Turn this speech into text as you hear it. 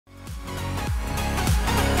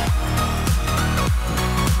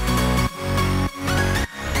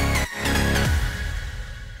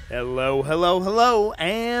Hello, hello, hello,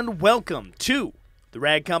 and welcome to the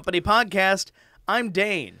Rad Company Podcast. I'm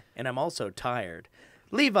Dane, and I'm also tired.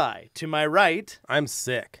 Levi, to my right. I'm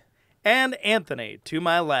sick. And Anthony, to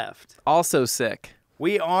my left. Also sick.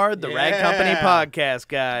 We are the Rad Company Podcast,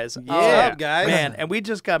 guys. What's up, guys? Man, and we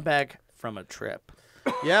just got back from a trip.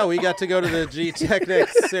 Yeah, we got to go to the Gtechniq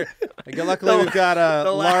Serum. Luckily, we've got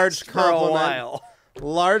a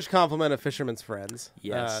large complement of Fisherman's Friends.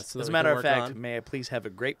 Yes. So as a matter of fact, may I please have a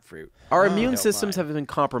grapefruit? Our immune systems have been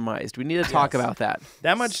compromised. We need to talk about that.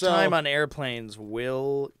 That much time on airplanes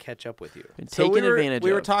will catch up with you. Taking advantage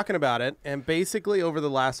we were talking about it, and basically over the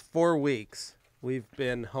last 4 weeks, we've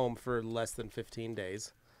been home for less than 15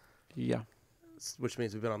 days. Yeah. Which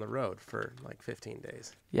means we've been on the road for like 15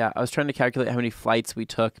 days. Yeah, I was trying to calculate how many flights we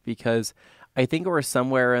took because I think we're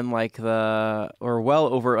somewhere in like well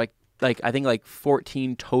over I think like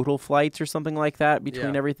 14 total flights or something like that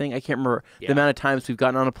between everything. I can't remember the amount of times we've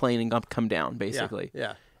gotten on a plane and come down, basically.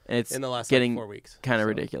 Yeah. And it's in the last getting 4 weeks. Kind of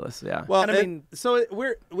ridiculous, yeah. Well, and I mean,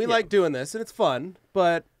 we like doing this, and it's fun,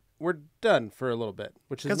 but we're done for a little bit,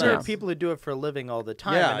 which is nice. Because there are people who do it for a living all the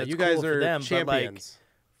time, and it's you guys cool are for them, champions. But like,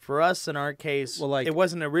 for us, in our case, it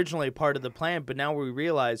wasn't originally part of the plan, but now we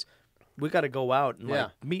realize we got to go out and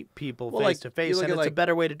meet people face to face, and it's a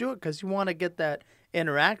better way to do it because you want to get that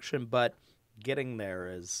interaction, but getting there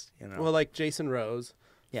is, Well, like Jason Rose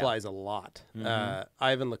flies a lot.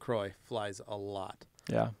 Ivan LaCroix flies a lot.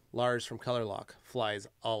 Yeah. Lars from Color Lock flies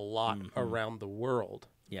a lot around the world.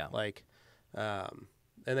 Yeah. Like,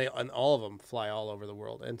 and all of them fly all over the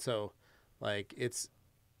world, and so, like, it's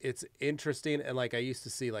interesting. And like I used to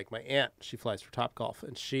see, like, my aunt, she flies for Topgolf,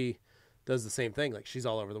 and she does the same thing. Like, she's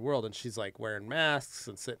all over the world, and she's like wearing masks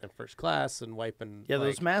and sitting in first class and wiping. Yeah,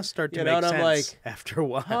 those masks start to make sense after a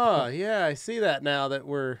while. Oh, yeah, I see that now that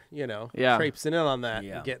we're traipsing in on that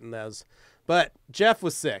and getting those. But Jeff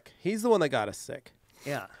was sick. He's the one that got us sick.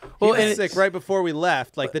 Yeah. He was sick right before we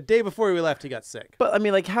left. Like, the day before we left, he got sick. But I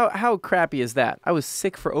mean, like, how crappy is that? I was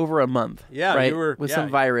sick for over a month. Yeah, right? You were with some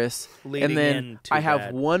virus, and then I have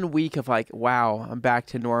bad. 1 week of like, wow, I'm back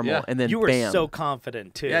to normal, and then you were bam. so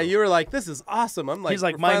confident too. Yeah, you were like, this is awesome. I'm like, he's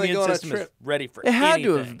like, my immune system is ready for it. Had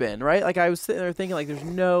anything. to have been right. Like, I was sitting there thinking, like, there's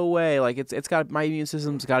no way. Like, it's got my immune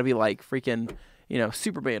system's got to be like freaking,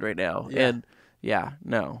 Superman right now. Yeah. And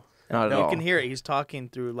no. Not at all. You can hear it. He's talking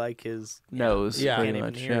through like his nose. Yeah, pretty can't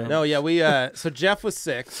much. even hear him. No, yeah, we so Jeff was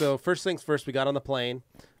sick. So first things first, we got on the plane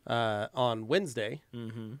on Wednesday.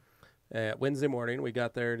 Wednesday morning, we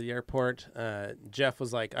got there to the airport. Jeff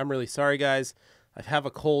was like, "I'm really sorry, guys. I have a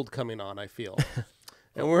cold coming on. I feel,"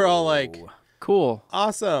 and we're all like, "Cool,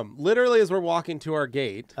 awesome!" Literally, as we're walking to our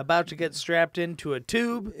gate, about to get strapped into a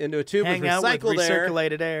tube, hang with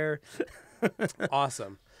recirculated air.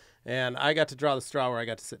 Awesome. And I got to draw the straw where I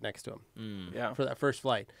got to sit next to him for that first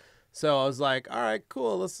flight. So I was like, all right,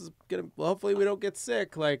 cool. Let's just hopefully we don't get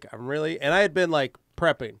sick. Like, and I had been like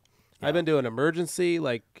prepping. Yeah. I've been doing emergency,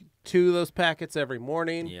 like 2 of those packets every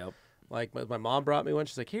morning. Yep. Like my mom brought me one.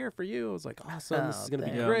 She's like, here for you. I was like, awesome. This is going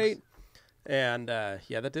to be great. And that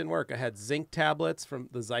didn't work. I had zinc tablets from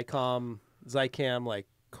the Zicam, like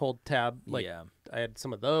cold tab. Like I had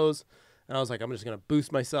some of those. And I was like, I'm just going to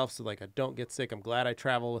boost myself so like I don't get sick. I'm glad I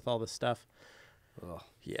travel with all this stuff. Ugh.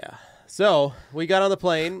 Yeah. So we got on the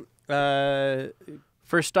plane.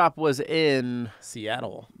 First stop was in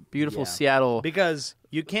Seattle. Beautiful Seattle. Because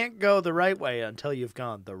you can't go the right way until you've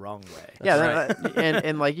gone the wrong way. That's right.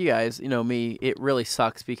 and like you guys, me, it really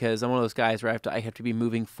sucks because I'm one of those guys where I have to be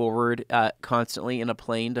moving forward constantly in a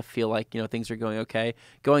plane to feel like, things are going okay.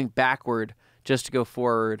 Going backward just to go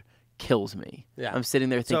forward kills me. Yeah. I'm sitting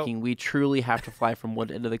there thinking we truly have to fly from one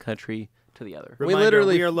end of the country to the other. Reminder,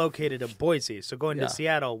 we are located in Boise, so going to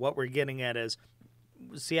Seattle, what we're getting at is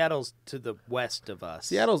Seattle's to the west of us.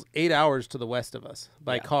 Seattle's 8 hours to the west of us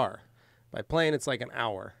by car. By plane, it's like an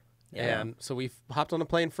hour. Yeah. And so we hopped on a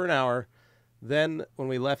plane for an hour. Then when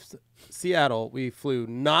we left Seattle, we flew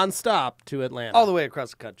nonstop to Atlanta. All the way across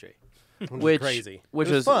the country. Which was crazy. Which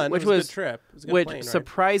was fun. Which it was a good trip. It was a good plane ride.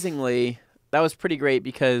 Surprisingly, that was pretty great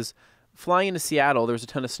because flying into Seattle, there was a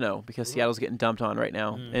ton of snow because Seattle's getting dumped on right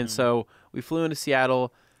now. And so we flew into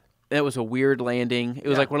Seattle. It was a weird landing. It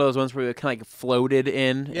was like one of those ones where we kind of like floated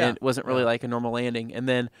in, and it wasn't really like a normal landing. And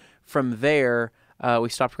then from there, we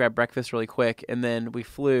stopped to grab breakfast really quick, and then we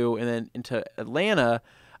flew and then into Atlanta.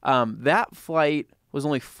 That flight was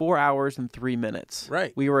only 4 hours and 3 minutes.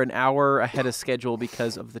 Right. We were an hour ahead of schedule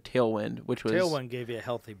because of the tailwind, which was... Tailwind gave you a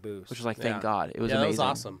healthy boost. Which was like, thank God. It was amazing. That was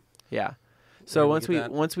awesome. Yeah. So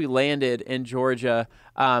once we landed in Georgia,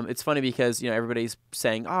 it's funny because everybody's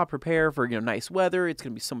saying, prepare for nice weather. It's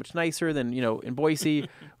gonna be so much nicer than in Boise.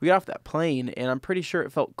 We got off that plane, and I'm pretty sure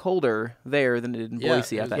it felt colder there than it did in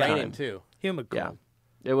Boise at that time. Raining too. Humid cold.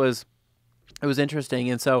 Yeah, it was interesting,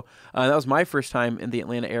 and so that was my first time in the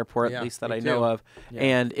Atlanta airport, at least that I know of,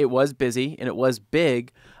 and it was busy and it was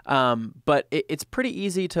big, but it's pretty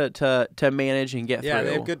easy to manage and get through. Yeah,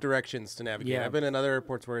 they have good directions to navigate. I've been in other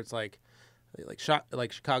airports where it's like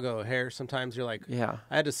Chicago O'Hare. Sometimes you're like, I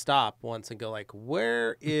had to stop once and go like,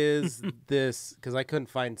 where is this? Because I couldn't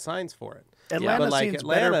find signs for it. Atlanta seems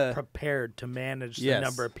better prepared to manage the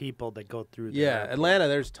number of people that go through there. Yeah, Atlanta,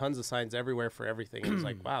 there's tons of signs everywhere for everything. It was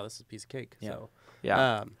like, wow, this is a piece of cake. Yeah. So,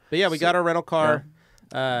 but we got our rental car.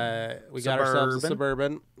 We got ourselves a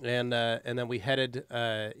Suburban, and then we headed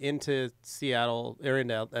into Seattle, or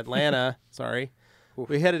into Atlanta. Sorry.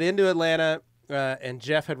 We headed into Atlanta, and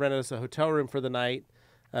Jeff had rented us a hotel room for the night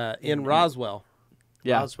in Roswell.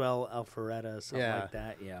 Roswell, Alpharetta, something like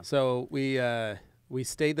that. Yeah. So we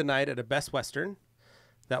stayed the night at a Best Western.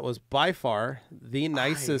 That was by far the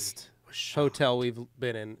nicest hotel we've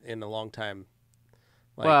been in a long time.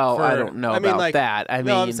 Like I don't know about that. I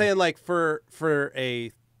mean, I'm saying like for a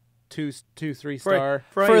 2-3 star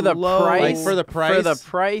for the price,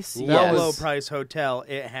 low price hotel.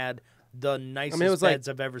 It had the nicest beds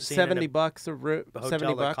I've ever seen. $70 a room,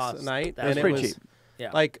 $70 a night. That's pretty cheap.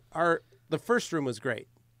 Yeah, like the first room was great.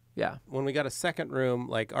 Yeah. When we got a second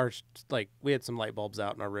room, we had some light bulbs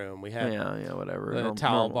out in our room. We had whatever. The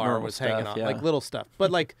towel bar was hanging on, like little stuff.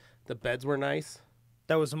 But like the beds were nice.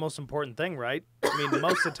 That was the most important thing, right? I mean,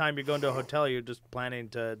 most of the time you're going to a hotel, you're just planning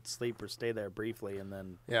to sleep or stay there briefly, and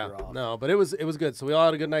then you're off. No, but it was good. So we all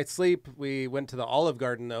had a good night's sleep. We went to the Olive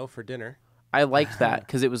Garden though for dinner. I liked that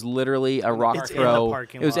because it was literally a rock throw.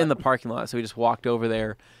 It was in the parking lot, so we just walked over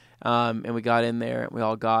there, and we got in there. We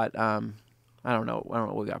all got. I don't know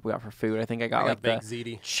what we got for food. I think I got the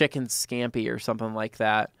ziti. Chicken scampi or something like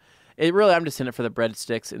that. I'm just in it for the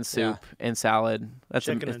breadsticks and soup and salad. That's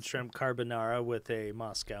chicken and shrimp carbonara with a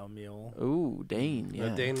Moscow Mule. Ooh, Dane.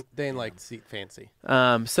 Yeah. Dane liked to eat fancy.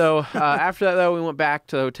 So after that, though, we went back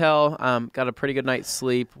to the hotel, got a pretty good night's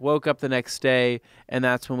sleep, woke up the next day, and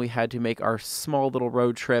that's when we had to make our small little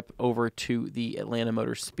road trip over to the Atlanta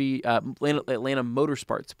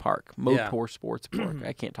Motorsports Park. Motorsports Park.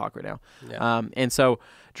 I can't talk right now. Yeah. And so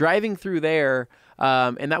driving through there,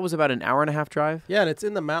 and that was about an hour and a half drive. Yeah, and it's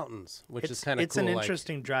in the mountains, which is kind of cool. It's an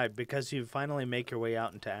interesting drive because you finally make your way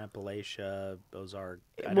out into Appalachia. Those are,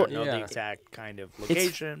 I don't know the exact kind of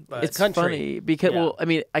location, but it's funny because,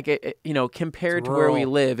 compared to where we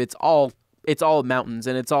live, it's all mountains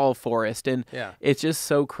and it's all forest, and it's just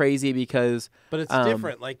so crazy because. But it's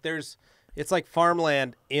different. Like it's like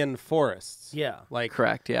farmland in forests. Yeah. Like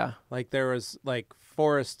correct. Yeah. Like there was like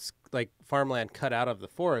forests, like farmland cut out of the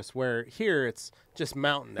forest, where here it's just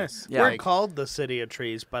mountainous. We're called the city of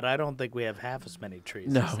trees, but I don't think we have half as many trees.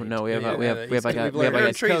 No, we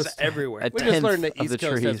have trees everywhere. We just learned that East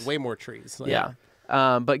Coast has way more trees. Yeah.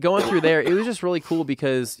 But going through there, it was just really cool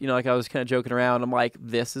because, like I was kind of joking around. I'm like,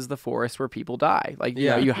 this is the forest where people die. Like,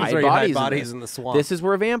 you hide bodies in the swamp. This is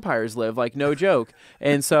where vampires live. Like, no joke.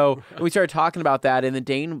 And so we started talking about that, and then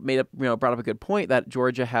Dane brought up a good point that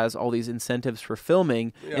Georgia has all these incentives for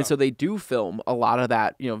filming, and so they do film a lot of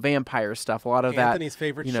that, vampire stuff, a lot of Anthony's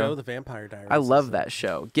favorite show, The Vampire Diaries. I love that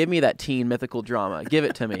show. Give me that teen mythical drama. Give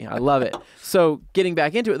it to me. I love it. So getting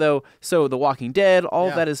back into it though, so The Walking Dead, all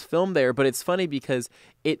of that is filmed there, but it's funny because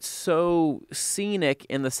it's so scenic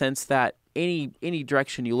in the sense that any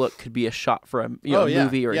direction you look could be a shot for a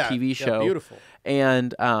movie or a TV show. Beautiful.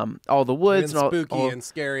 And all the woods and spooky and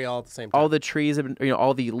scary all at the same time. All the trees have been,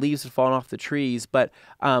 all the leaves have fallen off the trees. But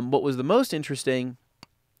what was the most interesting,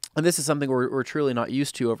 and this is something we're truly not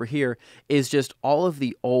used to over here, is just all of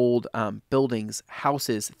the old buildings,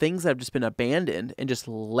 houses, things that have just been abandoned and just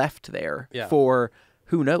left there for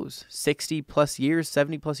who knows, 60 plus years,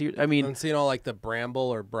 70 plus years. I mean, and seeing all like the bramble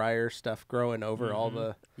or briar stuff growing over all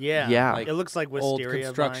the like, it looks like old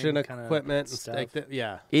construction equipment and stuff.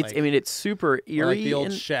 It's super eerie. Like the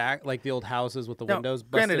old shack, like the old houses with the windows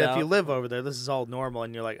busted granted, out. if you live over there, this is all normal,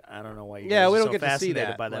 and you're like, I don't know why you we are don't so get fascinated to see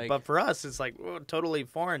that. by that. Like, but for us, it's like totally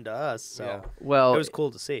foreign to us. So it was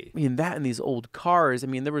cool to see. I mean, that and these old cars. I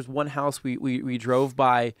mean, there was one house we drove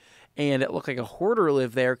by, and it looked like a hoarder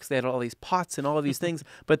lived there because they had all these pots and all of these things.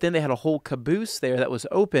 But then they had a whole caboose there that was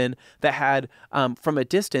open that had, from a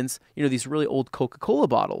distance, these really old Coca-Cola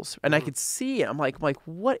bottles. And I could see it. I'm like,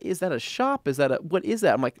 what is that? A shop? What is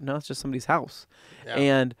that? I'm like, no, it's just somebody's house. Yeah.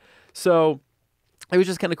 And so it was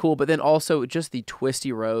just kind of cool. But then also just the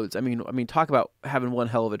twisty roads. I mean, talk about having one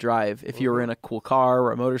hell of a drive. If you were in a cool car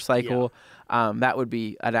or a motorcycle, that would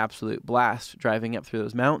be an absolute blast driving up through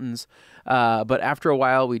those mountains. But after a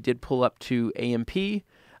while, we did pull up to AMP.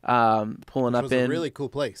 Pulling up in a really cool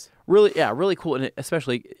place. Really cool, and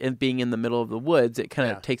especially in being in the middle of the woods, it kind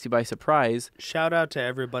of takes you by surprise. Shout out to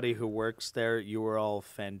everybody who works there. You were all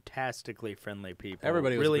fantastically friendly people.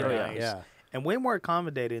 Everybody was really great. nice, and way more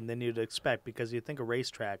accommodating than you'd expect, because you think a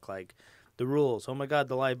racetrack, like the rules. Oh my God,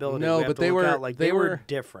 the liability. No, but they were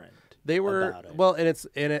different. They were about it. well, and it's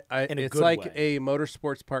like way. a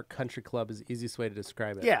motorsports park country club is the easiest way to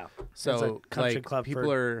describe it. Yeah. So it's a country like club people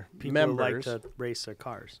for are people members. who like to race their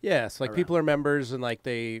cars. Yes, like people are members and like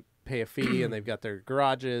they pay a fee and they've got their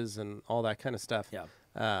garages and all that kind of stuff.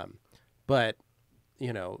 Yeah. But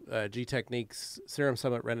you know, Gtechniq Serum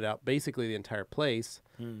Summit rented out basically the entire place,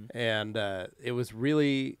 and it was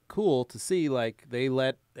really cool to see. Like they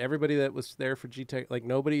let everybody that was there for Gtech, like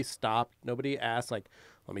nobody stopped, nobody asked, like,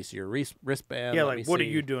 let me see your wristband. Yeah, like, what are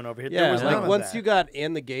you doing over here? Yeah, there was like once you got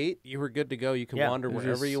in the gate, you were good to go. You can wander It was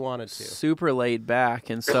wherever you wanted to. Super laid back.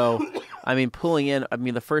 And so, I mean, pulling in,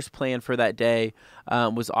 the first plan for that day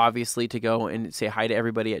was obviously to go and say hi to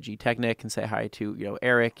everybody at Gtechniq and say hi to,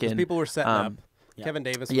 Eric. And people were setting up. Kevin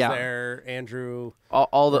Davis was there, Andrew,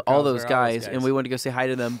 all those guys, and we wanted to go say hi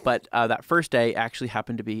to them. But that first day actually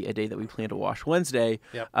happened to be a day that we planned to wash Wednesday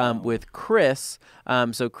with Chris.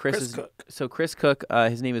 Chris Cook.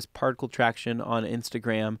 His name is Particle Traction on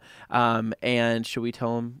Instagram. And should we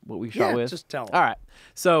tell him what we shot with? Just tell him. All right.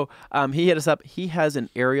 So he hit us up. He has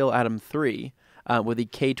an Ariel Atom 3 with the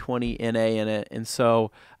K20 NA in it, and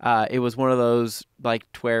so it was one of those like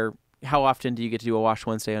where. How often do you get to do a Wash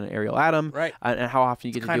Wednesday on an Ariel Atom? Right. And how often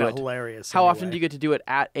do you get to do it? Hilarious. How often do you get to do it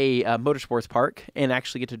at a motorsports park and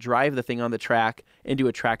actually get to drive the thing on the track and do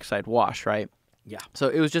a trackside wash, right? Yeah. So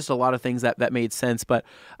it was just a lot of things that made sense. But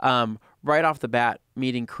right off the bat,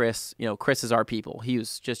 meeting Chris, Chris is our people. He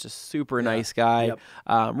was just a super nice guy,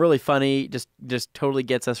 really funny, just totally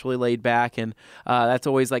gets us really laid back. And that's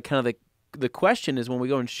always like kind of the question is when we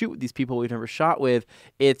go and shoot with these people we've never shot with,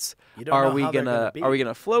 it's are we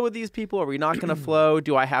gonna flow with these people? Are we not gonna flow?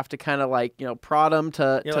 Do I have to kind of like prod them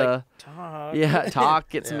to talk,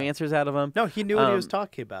 get some answers out of them? No, he knew what he was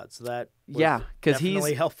talking about, so that was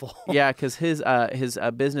definitely helpful. Because his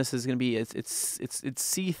business is gonna be it's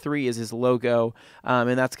C3 is his logo,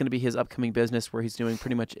 and that's gonna be his upcoming business where he's doing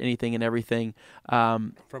pretty much anything and everything,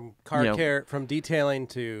 from car care, from detailing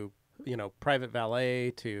to private valet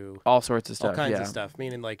to all sorts of stuff, all kinds of stuff.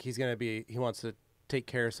 Meaning, like he wants to take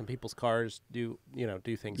care of some people's cars, do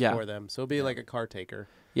things for them. So it'll be like a car taker.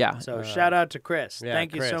 Yeah. So shout out to Chris.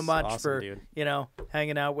 Thank you so much awesome, for dude.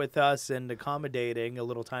 hanging out with us and accommodating a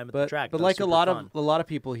little time at the track. But like a lot of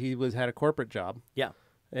people, he had a corporate job. Yeah.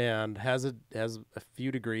 And has a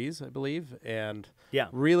few degrees, I believe, and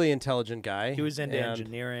really intelligent guy. He was into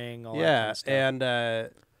engineering. All that kind of stuff.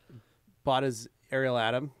 And bought his Ariel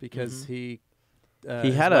Atom because he had he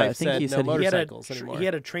had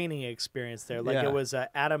a training experience there. Like it was an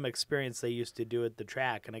Atom experience they used to do at the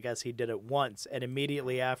track, and I guess he did it once, and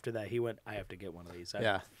immediately after that he went, I have to get one of these.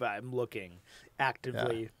 I'm looking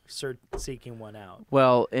actively seeking one out.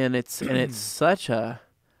 Well, and it's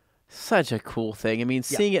such a cool thing. I mean,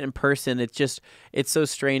 seeing it in person, it's so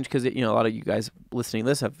strange because a lot of you guys listening to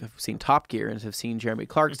this have seen Top Gear and have seen Jeremy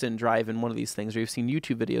Clarkson drive in one of these things, or you've seen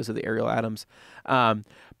YouTube videos of the Ariel Atoms.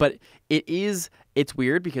 But it's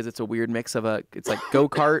weird because it's a weird mix of it's like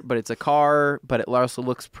go-kart, but it's a car, but it also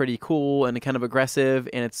looks pretty cool and kind of aggressive,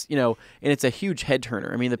 and it's a huge head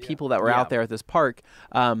turner. I mean, the people that were out there at this park,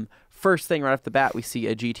 first thing right off the bat, we see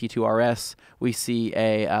a GT2 RS. We see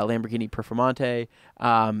a Lamborghini Performante.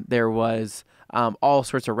 There was all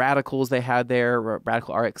sorts of radicals they had there.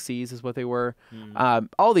 Radical RXCs is what they were.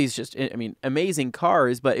 All these just, amazing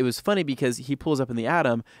cars. But it was funny because he pulls up in the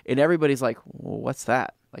Atom, and everybody's like, well, what's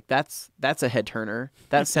that? Like, that's a head turner.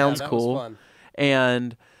 That sounds cool. Was fun.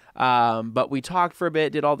 And but we talked for a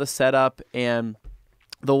bit, did all the setup, and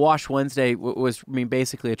the Wash Wednesday was,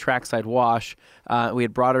 basically a trackside wash. We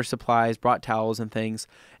had brought our supplies, brought towels and things,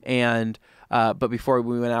 and but before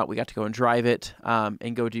we went out, we got to go and drive it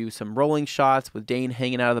and go do some rolling shots with Dane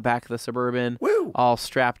hanging out of the back of the Suburban, all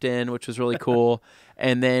strapped in, which was really cool.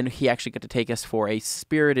 And then he actually got to take us for a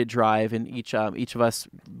spirited drive, and each of us,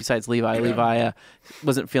 besides Levi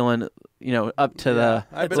wasn't feeling up to the.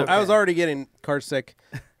 I was already getting car sick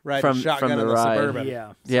riding shotgun in the Suburban.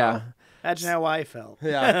 Yeah. Imagine how I felt.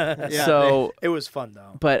 So it was fun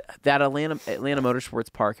though. But that Atlanta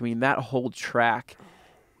Motorsports Park, that whole track,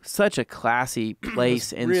 such a classy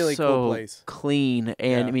place and really so cool place. Clean.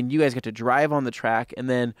 And I mean, you guys get to drive on the track, and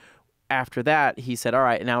then after that, he said, "All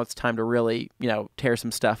right, now it's time to really, tear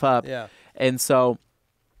some stuff up." Yeah. And so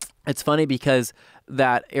it's funny because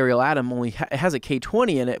that Ariel Atom only has a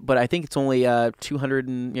K20 in it, but I think it's only 200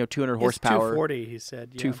 horsepower. 240, he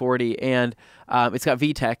said. Yeah. 240, and it's got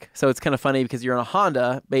VTEC, so it's kind of funny because you're in a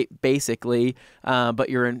Honda basically, but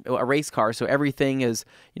you're in a race car, so everything is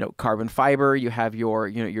carbon fiber. You have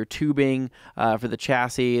your tubing for the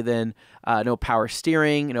chassis, then no power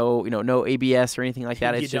steering, no ABS or anything like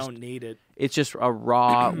that. You don't need it. It's just a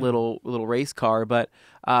raw little race car, but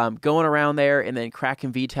going around there and then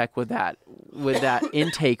cracking VTEC with that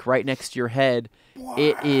intake right next to your head,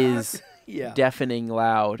 it is deafening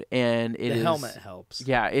loud, and the helmet helps.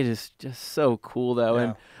 Yeah, it is just so cool though,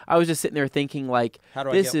 and I was just sitting there thinking like,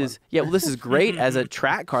 this is great as a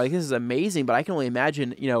track car. Like, this is amazing, but I can only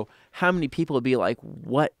imagine how many people would be like,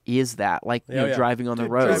 what is that? Like, driving on the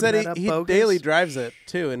road. He said he daily drives it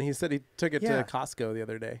too, and he said he took it to Costco the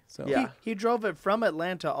other day. So he drove it from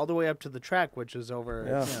Atlanta all the way up to the track, which is over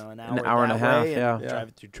an hour and a half. Drive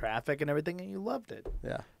it through traffic and everything, and you loved it.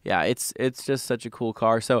 Yeah, it's just such a cool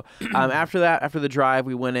car. So after the drive,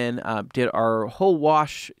 we went in, did our whole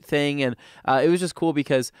wash thing, and it was just cool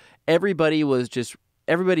because everybody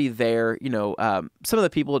there, some of the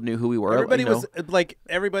people knew who we were.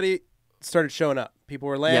 Everybody started showing up. People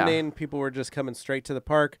were landing. Yeah. People were just coming straight to the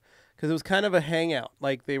park because it was kind of a hangout.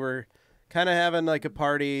 Like, they were kind of having like a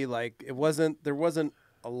party. Like, there wasn't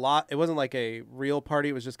a lot. It wasn't like a real party.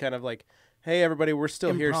 It was just kind of like, hey, everybody, we're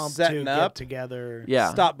still here setting up together.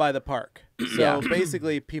 Yeah. Stop by the park. So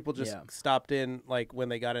basically, people just stopped in like when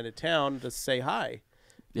they got into town to say hi.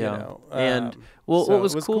 Yeah. And what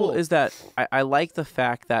was cool is that I like the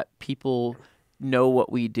fact that people know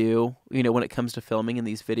what we do, when it comes to filming in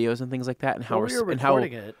these videos and things like that, and how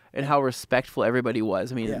how respectful everybody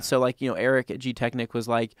was. I mean, so like, Eric at Gtechniq was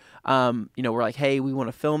like, we're like, hey, we want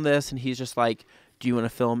to film this, and he's just like, do you want to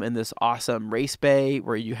film in this awesome race bay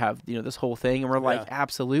where you have, this whole thing? And we're like,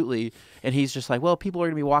 absolutely. And he's just like, well, people are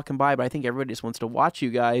going to be walking by, but I think everybody just wants to watch you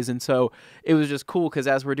guys. And so it was just cool because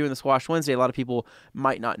as we're doing this Wash Wednesday, a lot of people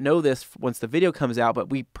might not know this once the video comes out, but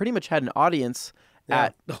we pretty much had an audience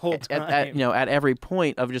at the whole time. At every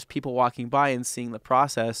point of just people walking by and seeing the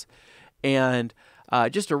process. And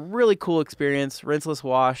just a really cool experience, rinseless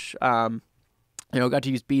wash. Got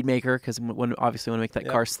to use bead maker because obviously want to make that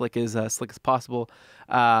car slick as possible.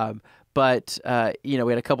 But we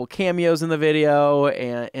had a couple cameos in the video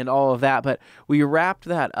and all of that. But we wrapped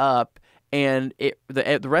that up, and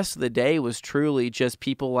the rest of the day was truly just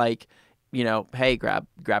people like, hey, grab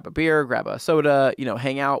a beer, grab a soda,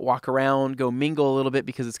 hang out, walk around, go mingle a little bit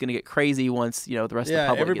because it's going to get crazy once the rest of the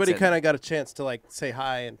public everybody gets in. kind of got a chance to like say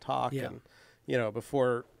hi and talk, and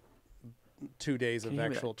before 2 days of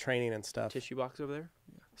actual training and stuff. Tissue box over there.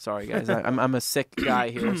 Sorry guys, I'm a sick guy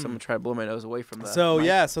here, so I'm gonna try to blow my nose away from that.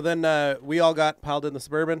 So so then we all got piled in the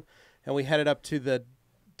Suburban, and we headed up to the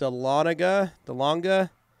Delonga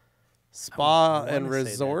Spa and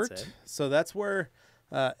Resort. So that's where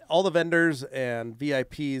all the vendors and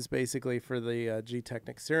VIPs basically for the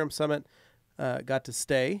Gtechniq Serum Summit got to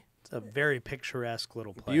stay. It's a very picturesque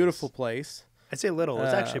little place. Beautiful place. I say little. It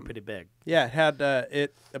was actually pretty big. Yeah, it had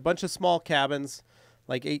a bunch of small cabins,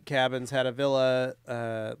 like 8 cabins. Had a villa,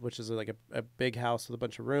 which is like a big house with a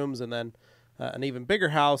bunch of rooms, and then an even bigger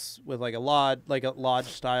house with like a lodge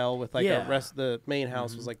style with like the main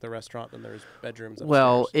house was like the restaurant, and there's bedrooms upstairs.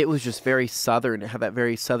 Well, it was just very southern. It had that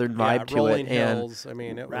very southern vibe to rolling it. hills. I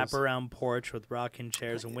mean, it was wrap-around porch with rocking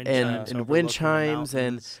chairs and wind chimes.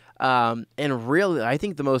 And really, I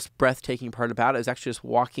think the most breathtaking part about it is actually just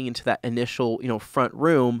walking into that initial, front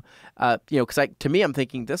room. Because to me, I'm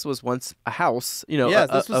thinking this was once a house.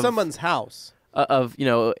 This was someone's house. A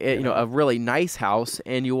really nice house,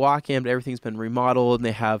 and you walk in, but everything's been remodeled, and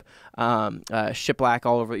they have shiplap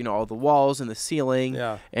all over, all the walls and the ceiling.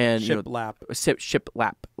 Yeah. And shiplap.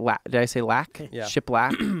 Shiplap. Did I say lack? Yeah.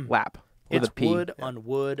 Shiplap. Lap. It's wood on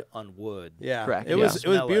wood on wood. Yeah. Correct. It was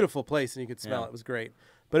a beautiful place, and you could smell it. It was great.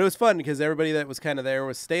 But it was fun because everybody that was kind of there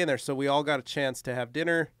was staying there, so we all got a chance to have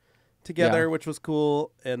dinner together, which was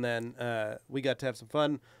cool, and then we got to have some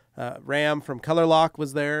fun. Ram from Color Lock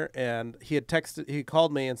was there, and he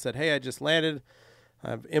called me and said, hey, I just landed.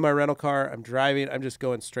 I'm in my rental car. I'm driving. I'm just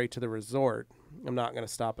going straight to the resort. I'm not going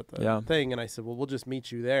to stop at the thing. And I said, well, we'll just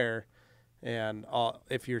meet you there. And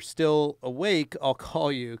if you're still awake, I'll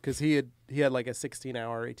call you. Because he had like a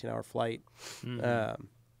 16-hour, 18-hour flight. Mm-hmm.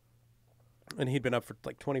 And he'd been up for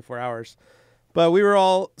like 24 hours. But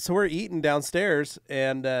we're eating downstairs,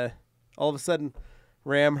 and all of a sudden,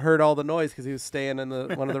 Ram heard all the noise because he was staying in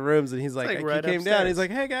one of the rooms, and he's like, he right came upstairs. down. He's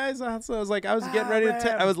like, hey guys, so I was like, I was getting ready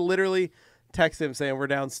to. I was literally texting him saying we're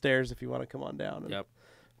downstairs if you want to come on down. And,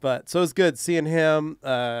 But so it was good seeing him.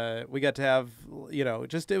 We got to have,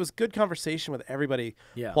 it was good conversation with everybody.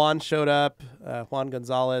 Yeah. Juan showed up, Juan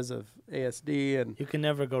Gonzalez of ASD, and you can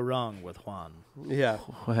never go wrong with Juan. Yeah,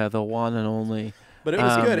 the one and only. But it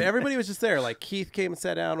was good. Everybody was just there. Like Keith came and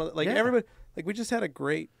sat down. Everybody. Like we just had a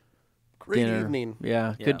great dinner. evening.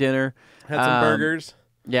 Yeah, good dinner. Had some burgers.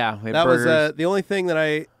 Yeah, we had that burgers. was the only thing that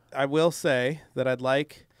I will say that I'd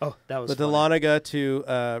like. Oh, that was the Dahlonega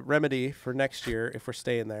to remedy for next year if we're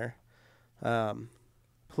staying there.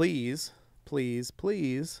 Please,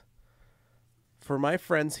 for my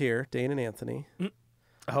friends here, Dane and Anthony,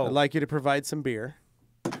 I'd like you to provide some beer.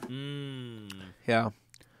 Yeah.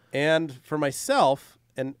 And for myself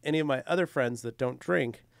and any of my other friends that don't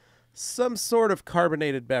drink, some sort of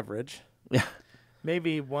carbonated beverage. Yeah.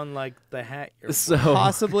 Maybe one like the hat you're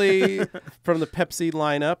possibly from the Pepsi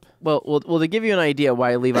lineup. Well, to give you an idea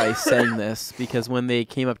why Levi is saying this, because when they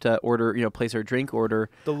came up to order, place our drink order,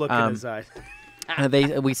 the look in his eyes.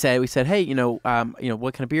 we said, hey, what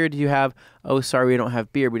kind of beer do you have? Oh, sorry, we don't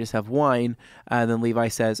have beer. We just have wine. And then Levi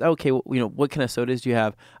says, okay, what kind of sodas do you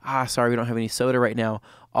have? Sorry, we don't have any soda right now.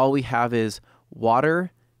 All we have is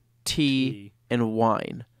water, tea. and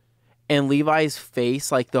wine. And Levi's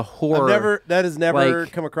face, like the horror. That has never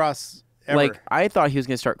come across ever. Like I thought he was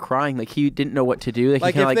gonna start crying. Like he didn't know what to do.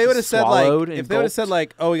 Like he if they would have said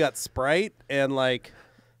like, oh, we got Sprite and like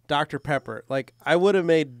Dr. Pepper. Like I would have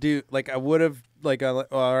made do. Like I would have I'll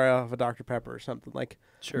have a Dr. Pepper or something. Like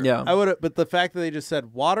sure. Yeah. I would have. But the fact that they just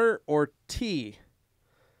said water or tea,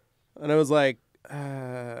 and I was like,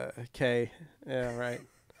 okay, yeah, right.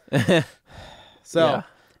 So. Yeah.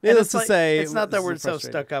 Needless to say, it's not that we're so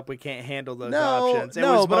stuck up we can't handle those options.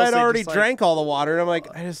 But I'd already drank all the water, and I'm like,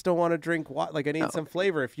 I just don't want to drink water. Like, I need some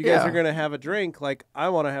flavor. If you guys are going to have a drink, like, I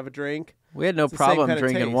want to have a drink. We had no problem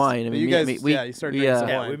drinking wine. I mean, you guys, you started drinking some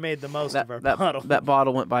wine. We made the most of our bottle. That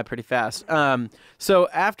bottle went by pretty fast. So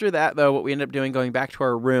after that, though, what we ended up doing, going back to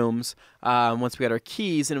our rooms, once we got our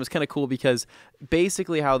keys, and it was kind of cool because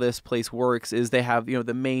basically how this place works is they have,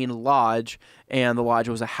 the main lodge, and the lodge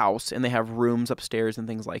was a house, and they have rooms upstairs and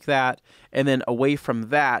things like that. And then away from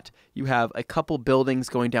that, you have a couple buildings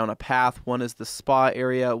going down a path. One is the spa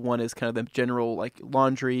area. One is kind of the general like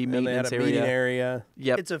laundry maintenance area. Meeting area.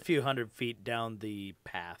 Yep. It's a few hundred feet down the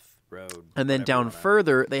path road. And then down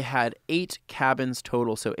further, they had 8 cabins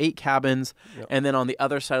total. So 8 cabins. Yep. And then on the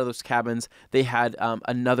other side of those cabins, they had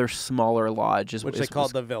another smaller lodge. Which they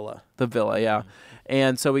called the villa. The villa, yeah. Mm-hmm.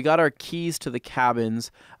 And so we got our keys to the cabins.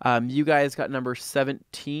 You guys got number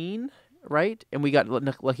 17, right? And we got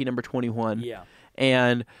lucky number 21. Yeah.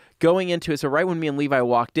 And going into it, so right when me and Levi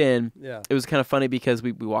walked in, it was kind of funny because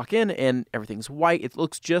we walk in and everything's white. It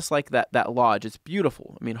looks just like that lodge. It's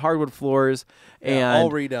beautiful. I mean, hardwood floors and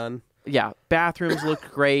all redone. Yeah, bathrooms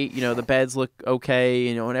looked great. The beds looked okay.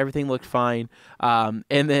 And everything looked fine. And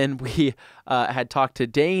then we had talked to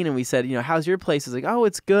Dane, and we said, how's your place? He's like, oh,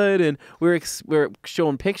 it's good. And we were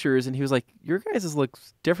showing pictures, and he was like, your guys'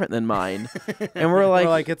 looks different than mine. And we're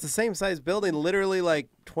like, it's the same size building, literally like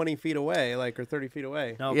 20 feet away, or 30 feet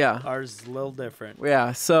away. No, ours is a little different.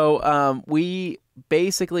 Yeah. So we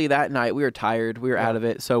basically that night we were tired, we were out of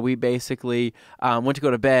it, so we basically went to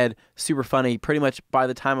go to bed. Super funny. Pretty much by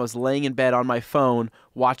the time I was laying in bed on my phone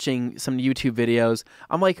watching some YouTube videos,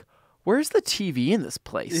 I'm like, where's the TV in this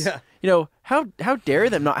place? Yeah. How dare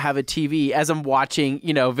them not have a TV as I'm watching,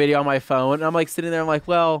 video on my phone. And I'm like sitting there, I'm like,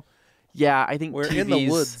 well, yeah, I think we're TVs in the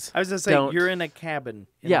woods. I was going to say, you're in a cabin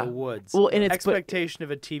in the woods. Well, and expectation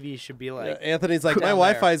of a TV should be like... Anthony's like, my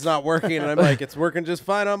Wi-Fi's not working. And I'm like, it's working just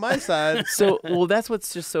fine on my side. So, that's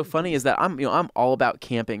what's just so funny is that I'm all about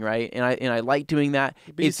camping, right? And I like doing that.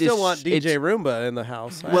 But you still want DJ Roomba in the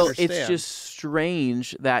house. Well, it's just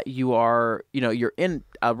strange that you are, you're in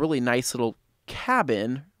a really nice little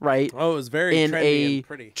cabin, right? Oh, it was very in trendy and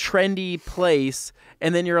pretty. Trendy place,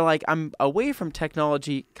 and then you're like, I'm away from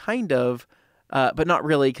technology, kind of, but not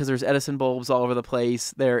really, because there's Edison bulbs all over the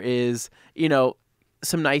place. There is,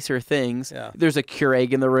 some nicer things. Yeah. There's a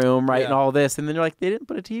Keurig in the room, right, and all this, and then you're like, they didn't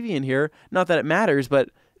put a TV in here. Not that it matters, but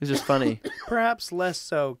was just funny. Perhaps less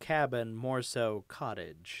so cabin, more so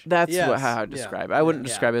cottage. That's how I would describe it. I wouldn't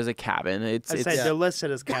describe it as a cabin. I'd say they're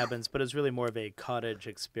listed as cabins, but it's really more of a cottage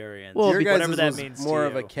experience. Well, whatever that means more to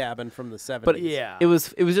of you. a cabin from the 70s. But it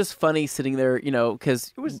was just funny sitting there,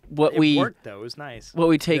 because it worked though. It was nice. What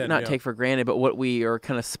we take for granted, but what we are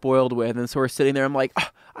kind of spoiled with, and so we're sitting there. I'm like,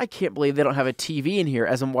 I can't believe they don't have a TV in here.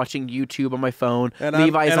 As I'm watching YouTube on my phone, and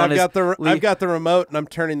Levi's on I've got the remote, and I'm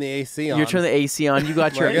turning the AC on. You're turning the AC on. You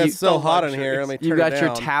got your. It's so hot in here. Let me turn you got it your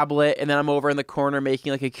down. tablet, and then I'm over in the corner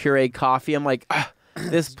making like a Keurig coffee. I'm like,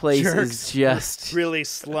 this place is just really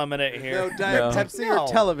slumming it here. No Diet Pepsi or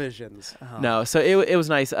televisions. Oh. No, so it was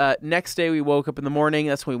nice. Next day we woke up in the morning.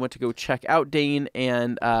 That's when we went to go check out Dane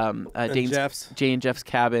and Jay and Jeff's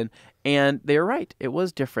cabin, and they were right. It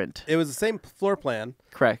was different. It was the same floor plan.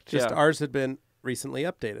 Correct. Just ours had been recently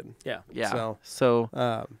updated. Yeah. So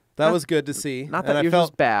that was good to see. Not that yours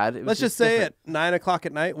was bad. Let's just say at 9 o'clock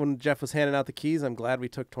at night when Jeff was handing out the keys, I'm glad we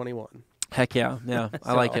took 21. Heck yeah.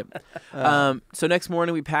 I like it. So next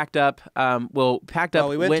morning we packed up. We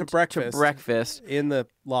went to breakfast in the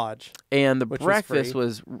lodge, and the breakfast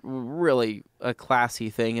was really a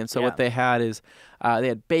classy thing. And so what they had is they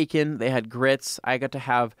had bacon, they had grits. I got to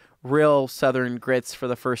have real Southern grits for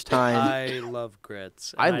the first time. I love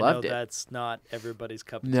grits. I loved it. That's not everybody's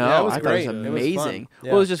cup of tea. No, it was I great. thought it was amazing.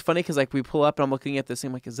 It was just funny because we pull up and I'm looking at this and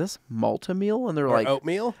I'm like, is this Malta-meal? And they're like,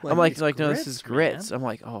 oatmeal? I'm like, no, this is grits. Man. I'm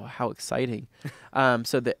like, oh, how exciting.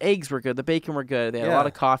 So the eggs were good. The bacon were good. They had a lot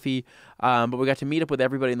of coffee. But we got to meet up with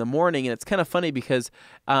everybody in the morning. And it's kind of funny because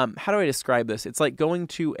how do I describe this? It's like going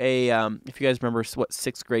to a, if you guys remember what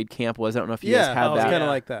 6th grade camp was. I don't know if you guys had that. It's kind of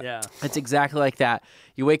like that. Yeah. It's exactly like that.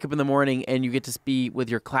 You wake up in the morning and you get to be with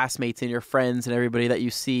your classmates and your friends and everybody that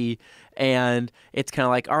you see. And it's kind of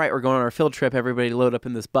like, all right, we're going on our field trip. Everybody load up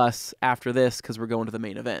in this bus after this because we're going to the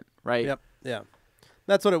main event, right? Yep. Yeah.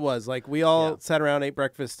 That's what it was. Like we all sat around, ate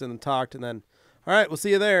breakfast, and talked, and then, all right, we'll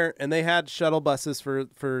see you there. And they had shuttle buses for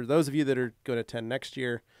those of you that are going to attend next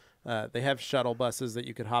year. They have shuttle buses that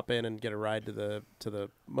you could hop in and get a ride to the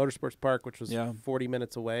motorsports park, which was 40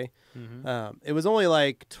 minutes away. Mm-hmm. It was only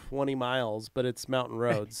like 20 miles, but it's mountain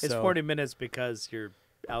roads. It's 40 minutes because you're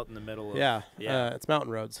out in the middle of it's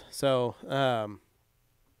mountain roads. So,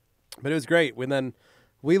 but it was great. Then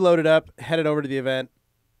we loaded up, headed over to the event,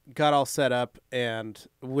 got all set up, and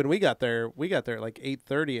when we got there at like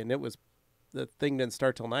 8:30, and the thing didn't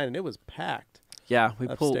start till 9, and it was packed. Yeah, we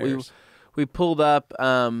pulled up,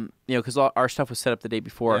 because our stuff was set up the day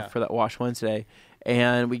before for that Wash Wednesday,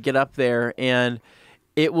 and we get up there, and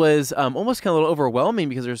it was almost kind of a little overwhelming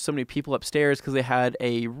because there's so many people upstairs because they had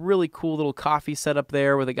a really cool little coffee set up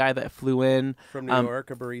there with a guy that flew in from New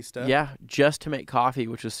York, a barista. Yeah, just to make coffee,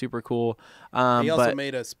 which was super cool. He also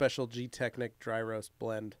made a special Gtechniq dry roast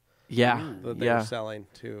blend. Yeah, that they were selling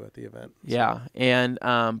too at the event. So. Yeah, and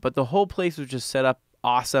but the whole place was just set up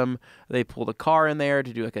awesome. They pulled a car in there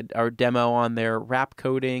to do like our demo on their wrap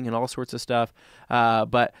coating and all sorts of stuff.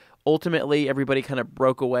 But ultimately, everybody kind of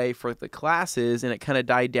broke away for the classes, and it kind of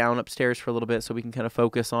died down upstairs for a little bit, so we can kind of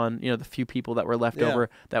focus on the few people that were left over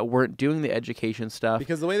that weren't doing the education stuff.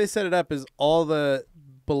 Because the way they set it up is all the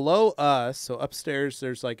below us. So upstairs,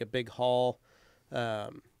 there's like a big hall.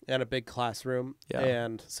 And a big classroom.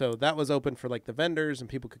 And so that was open for like the vendors, and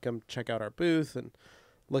people could come check out our booth and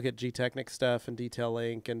look at Gtechniq stuff and Detail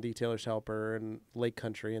Link and Detailer's Helper and Lake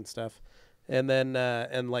Country and stuff. And then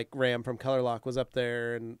and like Ram from Color Lock was up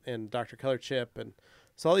there, and Dr. Color Chip, and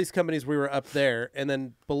so all these companies, we were up there. And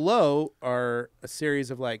then below are a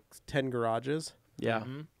series of like 10 garages. Yeah.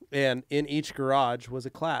 Mm-hmm. And in each garage was a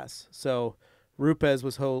class. So Rupes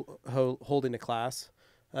was holding a class.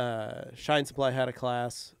 Shine Supply had a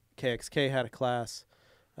class. KXK had a class.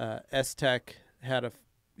 S-Tech had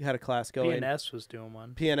a class going. PNS was doing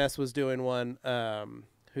one. PNS was doing one.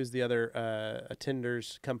 Who's the other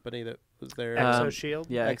attenders company that was there? Exo Shield.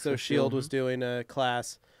 Yeah, Exo Shield was doing a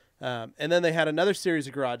class. And then they had another series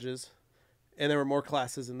of garages, and there were more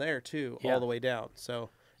classes in there too, all the way down.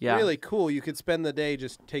 So really cool. You could spend the day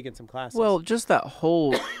just taking some classes. Well, just that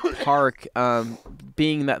whole park,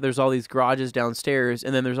 being that there's all these garages downstairs,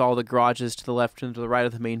 and then there's all the garages to the left and to the right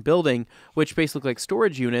of the main building, which basically look like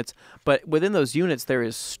storage units. But within those units, there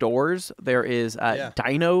is stores, there is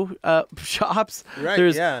dyno shops,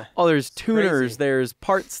 there's tuners, there's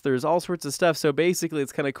parts, there's all sorts of stuff. So basically,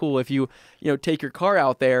 it's kind of cool if you take your car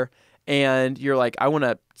out there and you're like, I want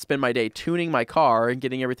to spend my day tuning my car and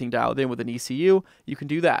getting everything dialed in with an ECU, you can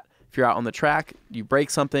do that. If you're out on the track, you break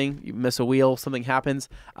something, you miss a wheel, something happens,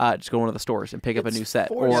 just go to one of the stores and pick up a new set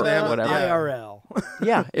or whatever. IRL.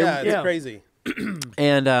 Yeah. It's crazy.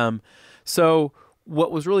 And so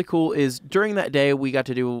what was really cool is during that day, we got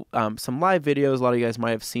to do some live videos. A lot of you guys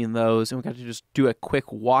might have seen those. And we got to just do a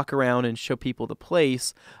quick walk around and show people the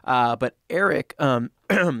place. But Eric from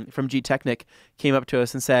Gtechniq came up to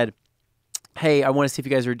us and said, hey, I want to see if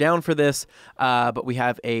you guys are down for this, but we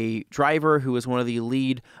have a driver who is one of the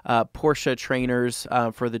lead Porsche trainers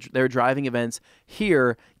for their driving events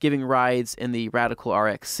here, giving rides in the Radical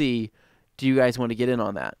RXC. Do you guys want to get in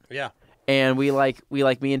on that? Yeah. And we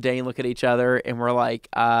me and Dane look at each other and we're like,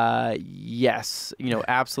 yes,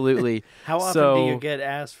 absolutely. How often do you get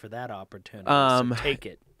asked for that opportunity? So take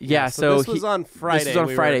it. Yeah, so this was on Friday. This was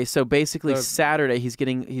on Friday. So basically Saturday he's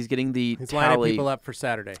getting the he's tally. lining people up for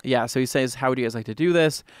Saturday. Yeah, so he says, how would you guys like to do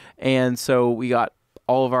this? And so we got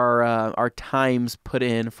all of our times put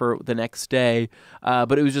in for the next day.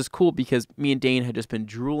 But it was just cool because me and Dane had just been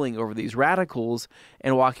drooling over these radicals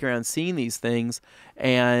and walking around seeing these things.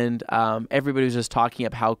 And everybody was just talking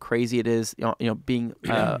about how crazy it is, being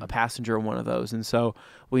a passenger in one of those. And so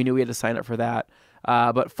we knew we had to sign up for that.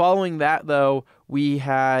 But following that, though, we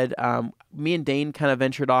had me and Dane kind of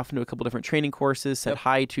ventured off into a couple different training courses, said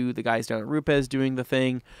hi to the guys down at Rupes doing the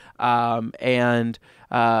thing. And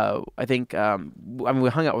I think, we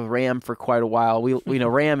hung out with Ram for quite a while. We know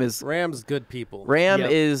Ram's good people. Ram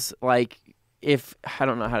is like, I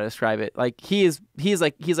don't know how to describe it. Like he's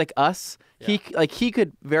like us. Yeah. He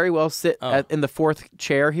could very well sit in the fourth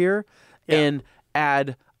chair here and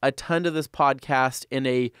add a ton to this podcast in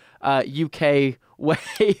a UK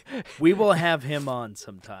way. We will have him on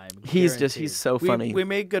sometime. He's so funny. We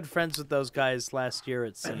made good friends with those guys last year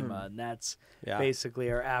at SEMA, and that's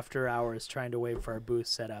basically our after hours trying to wait for our booth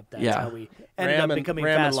set up. That's how we ended up becoming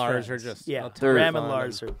Ram fast and Lars friends. are just Ram and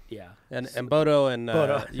Lars are and Bodo and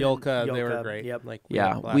Yolka, they were great. Yep.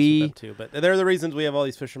 We with them too. But they're the reasons we have all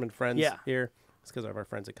these fishermen friends here. It's because of our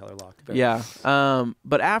friends at Color Lock. Yeah.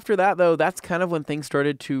 But after that, though, that's kind of when things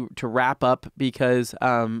started to wrap up because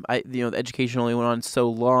the education only went on so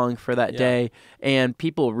long for that day, and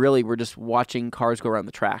people really were just watching cars go around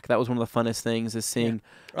the track. That was one of the funnest things is seeing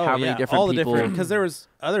how many different people. Because there was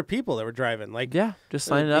other people that were driving. Just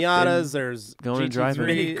signing up. Miatas, there's going and driving.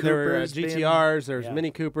 There were GTRs, there's Mini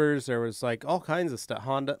Coopers, there was like all kinds of stuff.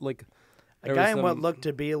 Honda, like a guy in what looked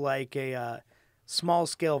to be like a small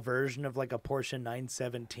scale version of like a Porsche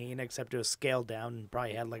 917, except it was scaled down and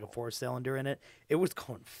probably had like a 4-cylinder in it. It was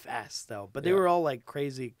going fast though, but they were all like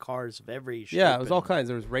crazy cars of every shape. Yeah, it was all kinds.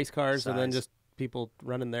 There was race cars and then just people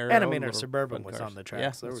running there. And I mean, our Suburban was on the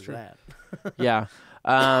track, so there was that. Yeah.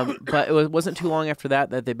 But it wasn't too long after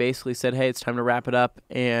that they basically said, hey, it's time to wrap it up,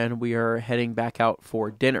 and we are heading back out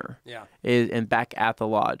for dinner. Yeah. And back at the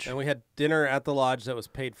lodge. And we had dinner at the lodge that was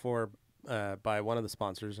paid for by one of the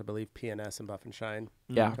sponsors, I believe PNS and Buff and Shine.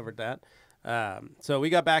 Covered that. So we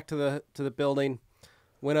got back to the building,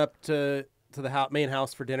 went up to the main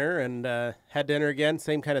house for dinner, and had dinner again.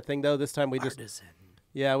 Same kind of thing though. This time we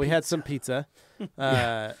we had some pizza,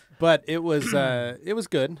 but it was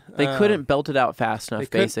good. They couldn't belt it out fast enough.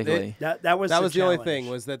 Basically, that was the only thing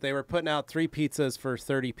was that they were putting out 3 pizzas for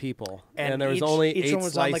 30 people, and there was only 8 each one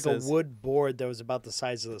was slices. on like a wood board that was about the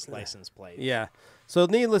size of this license plate. Yeah. So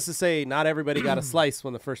needless to say, not everybody got a slice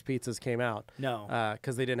when the first pizzas came out. No.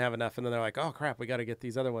 Because they didn't have enough. And then they're like, oh, crap, we got to get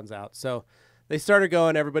these other ones out. So they started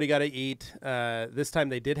going. Everybody got to eat. This time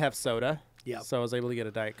they did have soda. Yeah. So I was able to get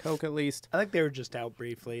a Diet Coke at least. I think they were just out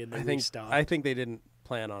briefly and they restocked. I think they didn't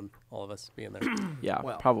plan on all of us being there.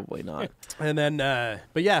 Probably not. And then,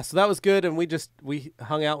 but yeah, so that was good. And we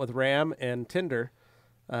hung out with Ram and Tinder.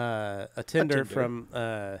 A Tinder from...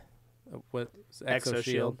 Exo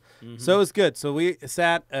Shield. Mm-hmm. So it was good. So we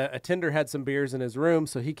sat. A Tinder had some beers in his room,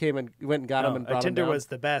 so he came and went and got him and brought him down. Tinder was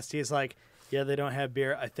the best. He's like, yeah, they don't have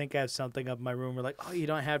beer. I think I have something up in my room. We're like, oh, you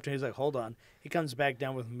don't have to. He's like, hold on. He comes back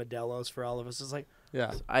down with Modelo's for all of us. It's like,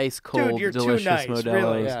 ice cold, dude, you're delicious too nice, Modelo's.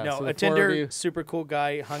 really. Yeah, no, so a Tinder, super cool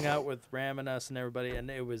guy, hung out with Ram and us and everybody, and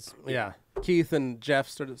it was Keith and Jeff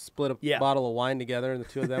started to split a bottle of wine together, and the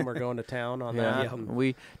two of them were going to town on that. Yeah.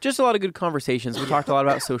 We just a lot of good conversations. We talked a lot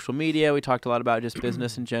about social media. We talked a lot about just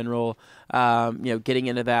business in general. Getting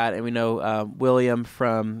into that, and we know William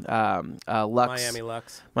from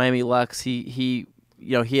Lux, Miami Lux. He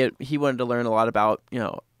wanted to learn a lot about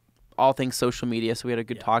all things social media, so we had a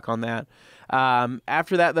good talk on that.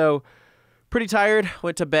 After that, though, pretty tired,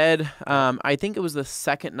 went to bed. I think it was the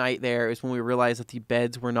second night there is when we realized that the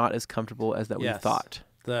beds were not as comfortable as we thought.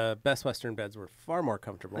 The Best Western beds were far more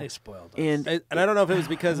comfortable. They spoiled us. And I don't know if it was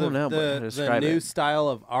because of the new style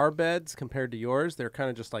of our beds compared to yours. They're kind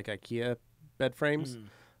of just like IKEA bed frames.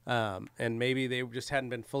 And maybe they just hadn't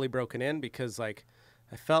been fully broken in because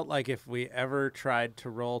I felt like if we ever tried to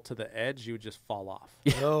roll to the edge, you would just fall off.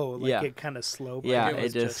 Oh, like it kind of sloped. Yeah, like it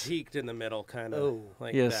was just peaked in the middle, kind of.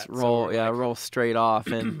 Like yes, that. roll. So roll straight off,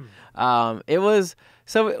 and it was.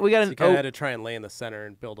 So we got you kind of had to try and lay in the center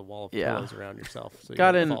and build a wall of pillows around yourself. So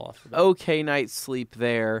got you an fall off okay night's sleep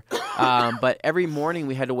there, but every morning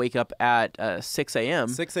we had to wake up at 6 a.m.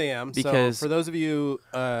 6 a.m. Because so for those of you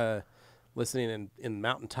listening in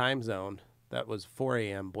Mountain Time Zone, that was 4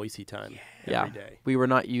 a.m. Boise time every day. We were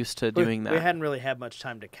not used to doing that. We hadn't really had much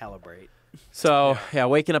time to calibrate. So,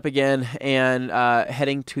 waking up again and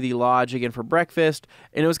heading to the lodge again for breakfast.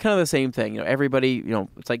 And it was kind of the same thing. Everybody,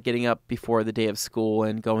 it's like getting up before the day of school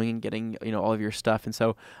and going and getting, all of your stuff. And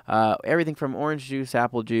so everything from orange juice,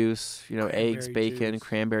 apple juice, eggs, bacon,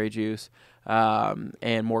 cranberry juice,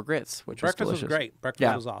 and more grits, which was delicious. Breakfast was great.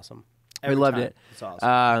 Breakfast was awesome. We loved it. It's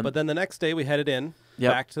awesome. But then the next day we headed in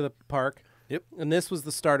back to the park. Yep. And this was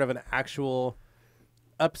the start of an actual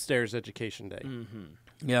upstairs education day. Mm-hmm.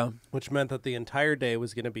 Yeah. Which meant that the entire day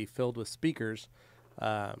was going to be filled with speakers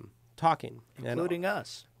talking. Including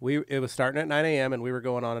us. It was starting at 9 a.m. and we were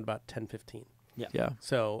going on at about 10:15. Yeah.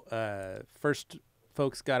 So first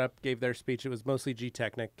folks got up, gave their speech. It was mostly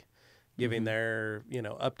Gtechniq giving their,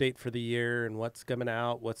 update for the year and what's coming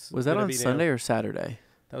out. Was that on Sunday or Saturday?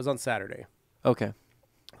 That was on Saturday. Okay.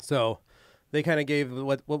 So they kind of gave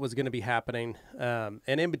what was going to be happening. And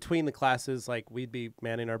in between the classes, like we'd be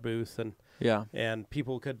manning our booth and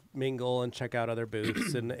people could mingle and check out other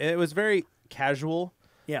booths. And it was very casual.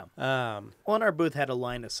 Yeah. And our booth had a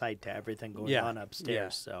line of sight to everything going on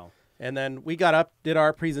upstairs. Yeah. So. And then we got up, did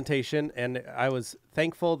our presentation, and I was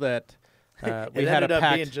thankful that we had ended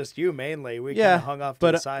up being just you mainly. We kind of hung off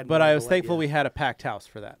to the side. But I was thankful we had a packed house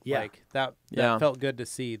for that. Yeah. Like that felt good to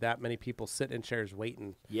see that many people sit in chairs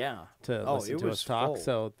waiting to listen to us talk. Full.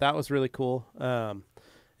 So that was really cool.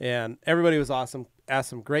 And everybody was awesome, asked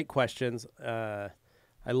some great questions. I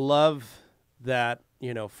love that,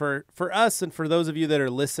 for us and for those of you that are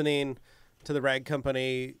listening to the Rag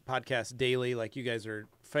Company podcast daily, like you guys are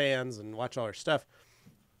fans and watch all our stuff,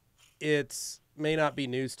 it's may not be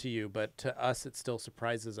news to you, but to us it still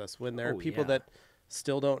surprises us when there are people that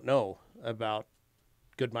still don't know about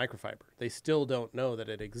good microfiber. They still don't know that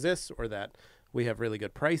it exists or that we have really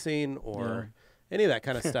good pricing or any of that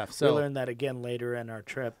kind of stuff. So we'll learn that again later in our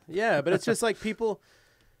trip. Yeah, but it's just like people,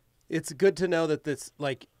 it's good to know that this,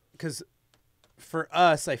 like, because for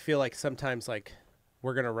us, I feel like sometimes like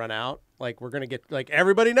we're going to run out. Like we're going to get, like,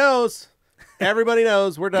 everybody knows. Everybody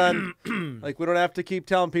knows we're done. Like we don't have to keep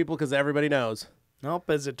telling people because everybody knows. Nope.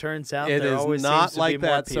 As it turns out, it there is always not seems to like be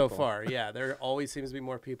that more so far. Yeah, there always seems to be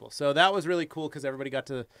more people. So that was really cool because everybody got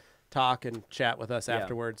to talk and chat with us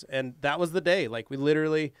afterwards, and that was the day. Like we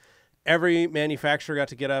literally, every manufacturer got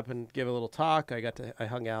to get up and give a little talk. I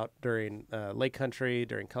hung out during Lake Country,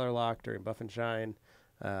 during Color Lock, during Buff and Shine,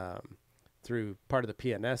 through part of the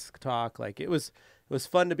PNS talk. Like it was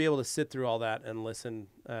fun to be able to sit through all that and listen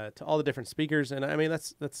to all the different speakers. And I mean,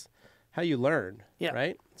 that's how you learn,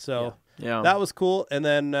 right? So that was cool. And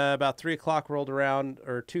then about 3 o'clock rolled around,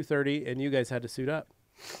 or 2:30, and you guys had to suit up.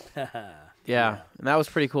 And that was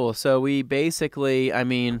pretty cool. So we basically,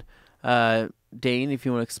 Dane, if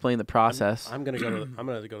you want to explain the process. I'm gonna go to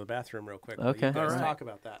the bathroom real quick. Okay, you guys talk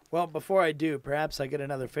about that. Well, before I do, perhaps I get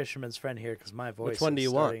another fisherman's friend here because my voice. Which one do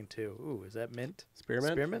you want? Ooh, is that mint?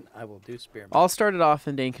 Spearmint. Spearmint. I will do spearmint. I'll start it off,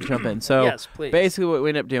 and Dane can jump in. So yes, please. Basically, what we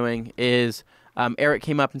ended up doing is Eric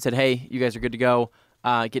came up and said, "Hey, you guys are good to go.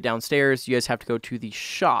 Get downstairs. You guys have to go to the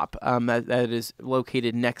shop that is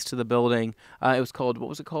located next to the building. It was called. What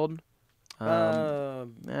was it called?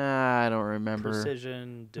 I don't remember.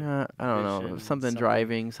 Precision. I don't know. Something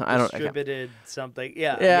driving. I don't. Distributed something.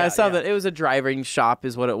 Yeah. Yeah, something. It was a driving shop,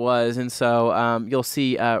 is what it was. And so you'll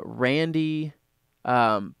see Randy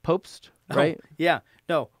Popst, right? Oh, yeah.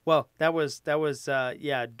 No. Well, that was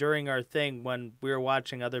during our thing when we were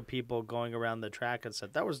watching other people going around the track and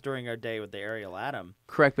stuff. That was during our day with the Aerial Atom.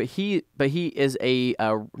 Correct, but he is a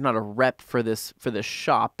not a rep for this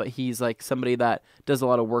shop, but he's like somebody that does a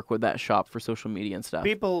lot of work with that shop for social media and stuff.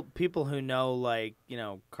 People who know, like,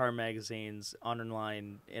 car magazines,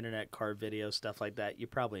 online internet car videos, stuff like that. You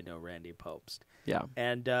probably know Randy Popst. Yeah.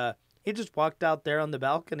 And he just walked out there on the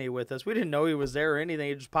balcony with us. We didn't know he was there or anything.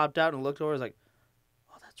 He just popped out and looked over. I was like,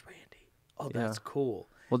 that's Randy. Oh, that's cool.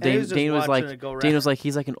 Well, Dane was like,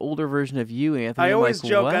 he's like an older version of you, Anthony. I always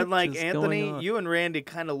joke, I'm like, Anthony, you and Randy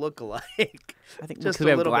kind of look alike. I think just a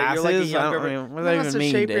little bit. Glasses. You're like a younger. What does that even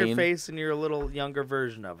mean, shape Dane? your face, and you're a little younger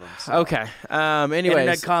version of him. So. Okay. Anyways,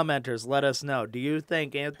 internet commenters, let us know. Do you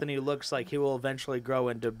think Anthony looks like he will eventually grow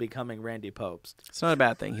into becoming Randy Popst? It's not a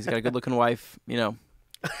bad thing. He's got a good-looking wife.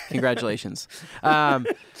 Congratulations.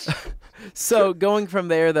 So going from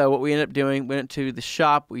there, though, what we ended up doing, went to the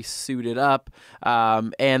shop, we suited up,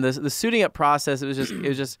 and the suiting up process, it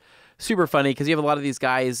was just super funny because you have a lot of these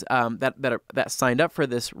guys that signed up for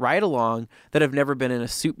this ride along that have never been in a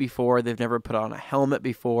suit before, they've never put on a helmet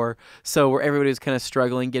before, so where everybody was kind of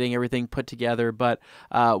struggling getting everything put together. But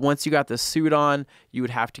once you got the suit on, you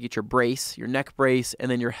would have to get your brace, your neck brace, and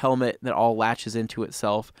then your helmet that all latches into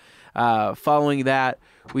itself. Following that,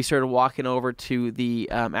 we started walking over to the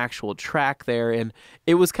actual track there, and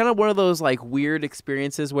it was kind of one of those like weird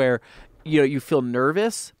experiences where you feel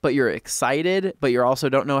nervous, but you're excited, but you also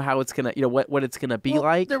don't know how it's gonna, what it's gonna be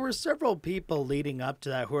like. There were several people leading up to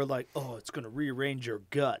that who were like, "Oh, it's gonna rearrange your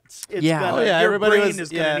guts." It's yeah, gonna, your everybody brain is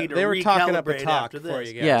gonna need to they were talking up a recalibrate talk after for this.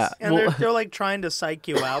 you guys. Yeah, And they're like trying to psych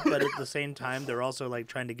you out, but at the same time, they're also like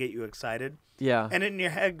trying to get you excited. Yeah, And in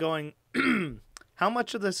your head, going, "How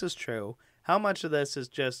much of this is true? How much of this is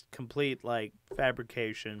just complete like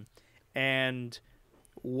fabrication?" And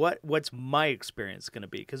what's my experience going to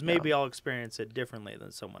be? Because maybe I'll experience it differently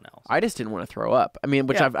than someone else. I just didn't want to throw up. I mean,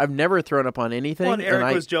 which I've never thrown up on anything. Well, and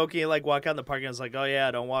Eric was joking, like walk out in the parking lot, was like, "Oh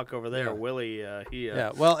yeah, don't walk over there." Willie,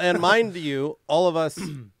 yeah. Well, and mind you, all of us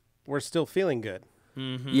were still feeling good.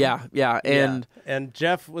 Mm-hmm. Yeah, and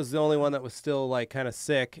Jeff was the only one that was still like kind of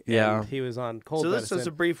sick. And he was on cold medicine. So this was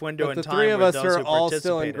a brief window in the time. The three of where us those are who all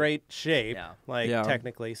still in participated. great shape,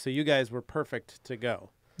 technically. So you guys were perfect to go.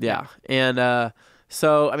 Yeah, and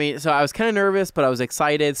so I was kind of nervous, but I was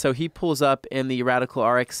excited. So he pulls up in the Radical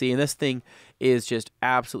RXC, and this thing is just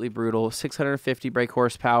absolutely brutal. 650 brake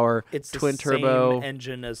horsepower, it's twin the turbo same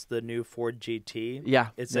engine as the new Ford GT. Yeah,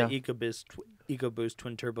 it's an EcoBoost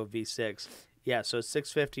twin turbo V6. Yeah, so it's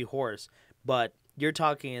 650 horse, but you're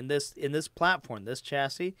talking in this platform, this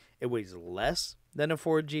chassis, it weighs less than a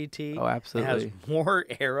Ford GT. Oh, absolutely. It has more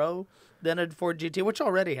aero than a Ford GT, which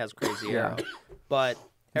already has crazy aero. But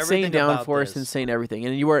insane downforce, insane everything,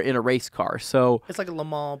 and you are in a race car, so it's like a Le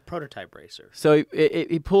Mans prototype racer. So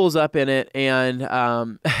he pulls up in it, and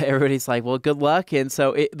everybody's like, "Well, good luck." And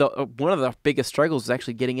so one of the biggest struggles is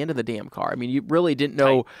actually getting into the damn car. I mean, you really didn't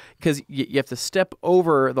know because you have to step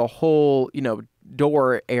over the whole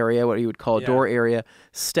door area, what you would call a door area,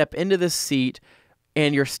 step into this seat.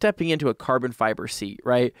 And you're stepping into a carbon fiber seat,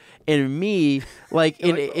 right? And me, like,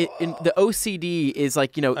 in the OCD is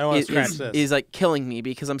like, is like killing me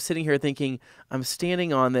because I'm sitting here thinking, I'm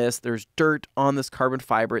standing on this. There's dirt on this carbon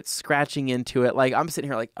fiber. It's scratching into it. Like, I'm sitting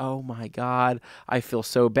here like, oh my God, I feel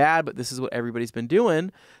so bad, but this is what everybody's been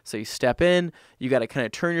doing. So you step in, you got to kind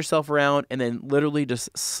of turn yourself around and then literally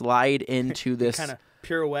just slide into this. Kind of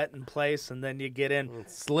pirouette in place, and then you get in.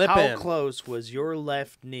 How close was your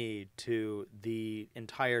left knee to the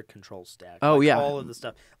entire control stack? Oh, like yeah. All of the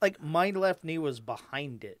stuff. Like, my left knee was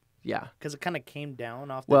behind it. Yeah. Because it kind of came down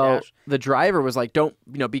off the dash. The driver was like, don't,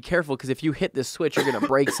 be careful, because if you hit this switch, you're going to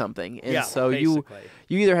break something. And so basically.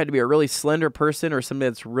 you either had to be a really slender person or somebody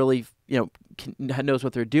that's really, knows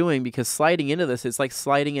what they're doing, because sliding into this, it's like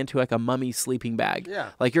sliding into like a mummy sleeping bag. Yeah.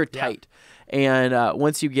 Like you're tight. And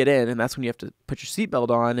once you get in, and that's when you have to put your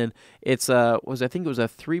seatbelt on, and it's I think it was a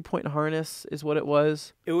 3-point harness is what it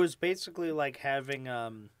was. It was basically like having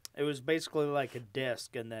it was basically like a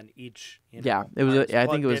disc, and then each it was I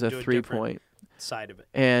think it was a 3-point side of it.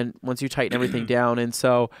 And once you tighten everything down, and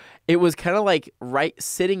so it was kind of like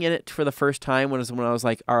sitting in it for the first time when I was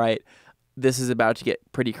like, all right, this is about to get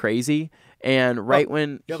pretty crazy. And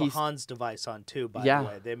when you have a Hans device on too, by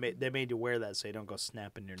the way, they made you wear that so you don't go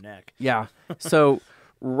snapping your neck. Yeah. So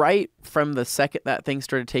right from the second that thing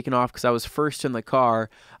started taking off, because I was first in the car,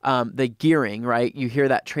 the gearing, right? You hear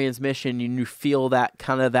that transmission, and you feel that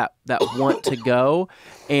kind of that want to go,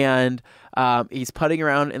 and he's putting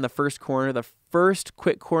around in the first corner. The first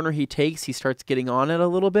quick corner he takes, he starts getting on it a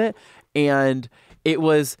little bit, and it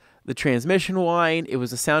was the transmission whine, it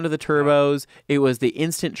was the sound of the turbos, it was the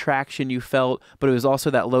instant traction you felt, but it was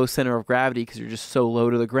also that low center of gravity because you're just so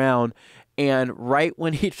low to the ground. And right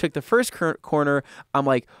when he took the first corner, I'm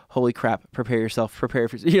like, holy crap, prepare yourself, prepare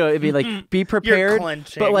for, like, be prepared. You're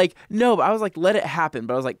clenching. But like, no, but I was like, let it happen.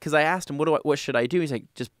 But I was like, because I asked him, what should I do? He's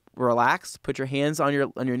like, just relax, put your hands on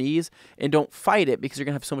your knees, and don't fight it, because you're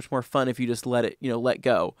gonna have so much more fun if you just let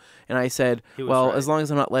go. And I said, well, right. As long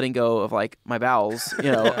as I'm not letting go of like my bowels,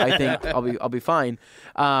 I think I'll be fine.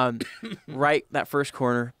 Right, that first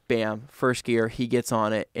corner, bam, first gear, he gets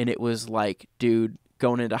on it, and it was like, dude,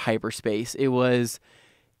 going into hyperspace. It was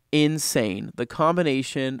insane. The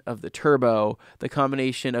combination of the turbo, the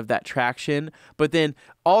combination of that traction, but then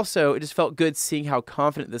also it just felt good seeing how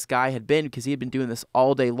confident this guy had been, because he had been doing this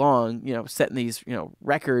all day long, setting these, I don't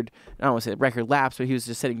want to say record laps, but he was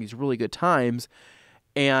just setting these really good times.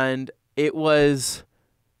 and it was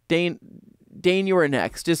Dane. Dane, you were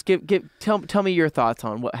next. Just tell me your thoughts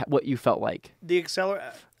on what you felt like. The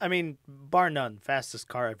accelerator. I mean, bar none, fastest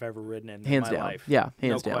car I've ever ridden in my life. Yeah,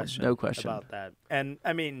 hands down. No question about that. And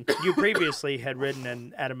I mean, you previously had ridden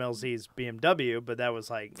in Adam LZ's BMW, but that was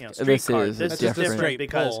like street car. This is different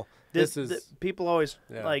because people always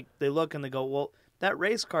like they look and they go, well, that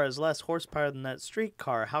race car is less horsepower than that street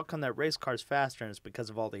car. How come that race car is faster? And it's because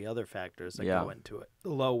of all the other factors that go into it: the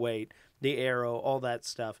low weight, the aero, all that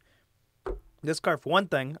stuff. This car, for one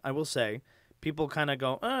thing, I will say, people kind of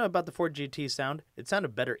go, about the Ford GT sound. It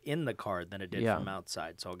sounded better in the car than it did from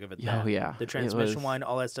outside, so I'll give it that. Oh, yeah. The transmission whine,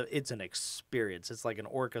 all that stuff, it's an experience. It's like an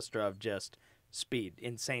orchestra of just speed,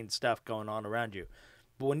 insane stuff going on around you.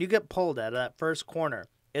 But when you get pulled out of that first corner,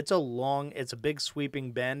 it's a big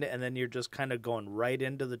sweeping bend, and then you're just kind of going right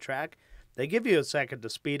into the track. They give you a second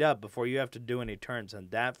to speed up before you have to do any turns,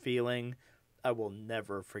 and that feeling, I will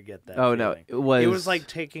never forget that feeling. No, it was like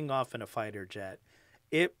taking off in a fighter jet.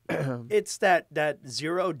 It's that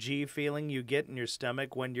 0G feeling you get in your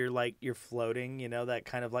stomach when you're floating, that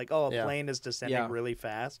kind of like, a plane is descending really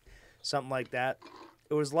fast, something like that.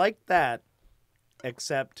 It was like that,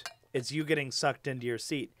 except it's you getting sucked into your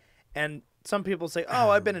seat. And some people say,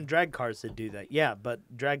 I've been in drag cars that do that. Yeah, but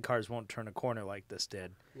drag cars won't turn a corner like this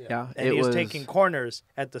did. Yeah, and he was taking corners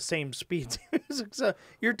at the same speed. So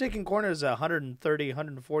you're taking corners at 130,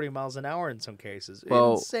 140 miles an hour in some cases.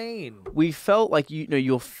 Well, insane. We felt like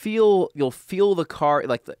you'll feel the car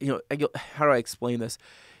like how do I explain this?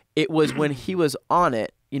 It was when he was on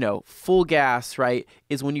it, full gas, right,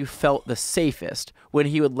 is when you felt the safest. When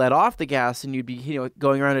he would let off the gas and you'd be,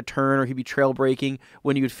 going around a turn, or he'd be trail braking,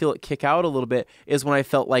 when you would feel it kick out a little bit is when I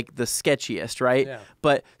felt like the sketchiest, right? Yeah.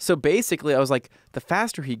 But so basically I was like, the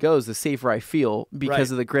faster he goes, the safer I feel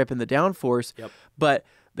because of the grip and the downforce. Yep. But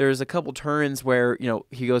there's a couple turns where,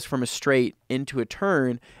 he goes from a straight into a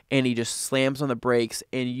turn and he just slams on the brakes,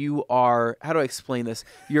 and you are, how do I explain this?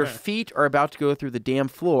 Your feet are about to go through the damn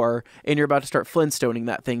floor and you're about to start Flintstoning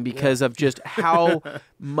that thing because of just how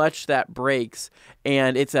much that brakes.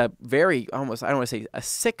 And it's a very, almost, I don't want to say a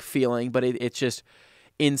sick feeling, but it's just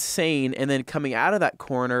insane. And then coming out of that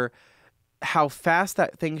corner, how fast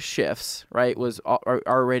that thing shifts, right, was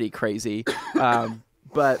already crazy.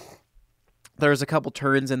 But there's a couple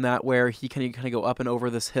turns in that where he kind of go up and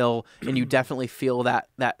over this hill, and you definitely feel that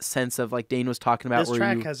sense of, like Dane was talking about. This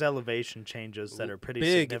track has elevation changes that are pretty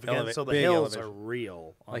significant, so the hills are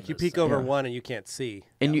real. Like you peek over one and you can't see,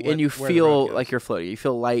 and you feel like you're floating. You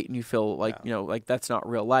feel light, and you feel like like that's not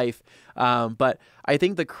real life. But I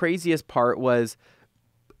think the craziest part was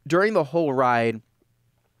during the whole ride,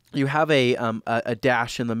 you have a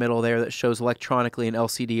dash in the middle there that shows electronically an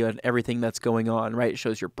LCD on everything that's going on, right? It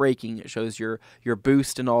shows your braking, it shows your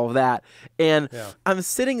boost and all of that. And I'm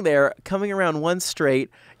sitting there coming around one straight,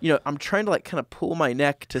 I'm trying to kind of pull my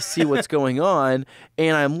neck to see what's going on,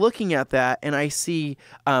 and I'm looking at that and I see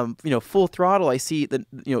full throttle. I see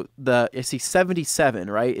I see 77,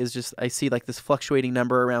 right? I see like this fluctuating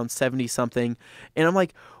number around 70 something, and I'm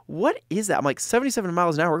like, what is that? I'm like, 77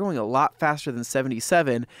 miles an hour. We're going a lot faster than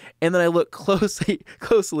 77. And then I look closely,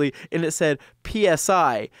 and it said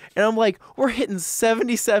PSI. And I'm like, we're hitting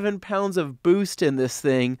 77 pounds of boost in this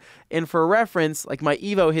thing. And for reference, like my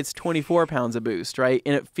Evo hits 24 pounds of boost, right?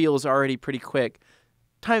 And it feels already pretty quick.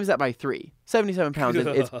 Times that by 3. 77 pounds.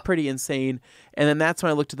 It's pretty insane. And then that's when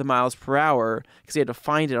I looked at the miles per hour, because I had to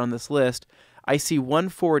find it on this list. I see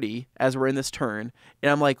 140 as we're in this turn,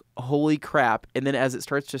 and I'm like, holy crap. And then as it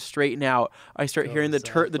starts to straighten out, I start hearing the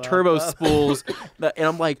turbo spools, and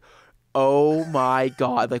I'm like, oh my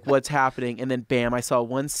God, like what's happening? And then bam, I saw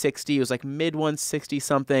 160. It was like mid 160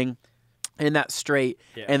 something in that straight,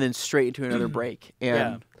 and then straight into another break.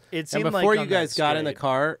 And it seemed and before like you guys got in the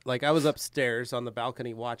car, like I was upstairs on the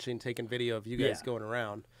balcony taking video of you guys going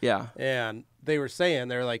around. Yeah. And they were saying,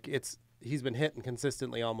 they're like, he's been hitting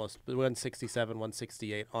consistently almost 167,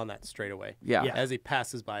 168 on that straightaway. Yeah. As he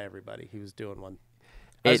passes by everybody, he was doing one.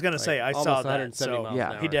 I was going to say, I saw that, so miles an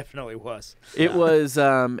hour. He definitely was. It was,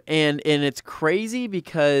 and it's crazy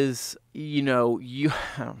because, I don't know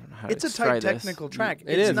how it's to a tight technical track.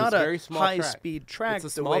 It's not a high-speed track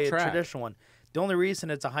the way a traditional one. The only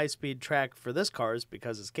reason it's a high-speed track for this car is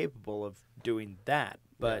because it's capable of doing that.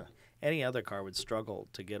 But any other car would struggle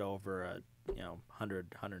to get over a 100,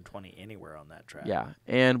 120 anywhere on that track. Yeah,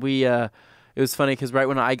 and we it was funny because right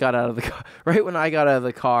when I got out of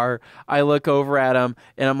the car, I look over at him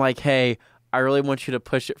and I'm like, hey, I really want you to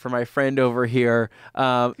push it for my friend over here.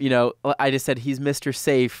 I just said he's Mr.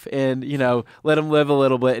 Safe, and let him live a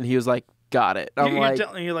little bit, and he was like, got it. I'm like,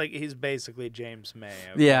 you're like, he's basically James May.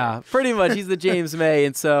 Okay. Yeah, pretty much. He's the James May.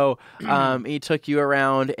 And so he took you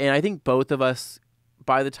around. And I think both of us,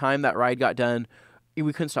 by the time that ride got done,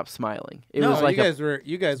 we couldn't stop smiling. It was like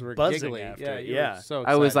you guys were buzzing giggling. After. Yeah. So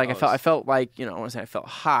I was like, I felt like, I want to say I felt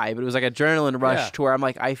high, but it was like adrenaline rush to where I'm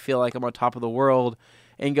like, I feel like I'm on top of the world,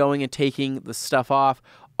 and going and taking the stuff off.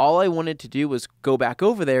 All I wanted to do was go back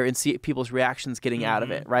over there and see people's reactions getting out of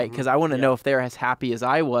it, right? Because I want to know if they're as happy as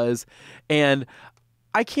I was. And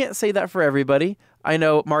I can't say that for everybody. I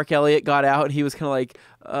know Mark Elliott got out and he was kind of like,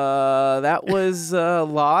 that was a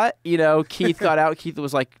lot. Keith got out. Keith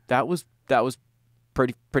was like, that was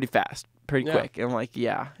pretty fast, pretty quick. And I'm like,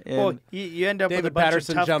 yeah. And well, you end up David with a bunch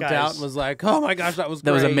Patterson of tough jumped guys. out and was like, oh my gosh, that was great.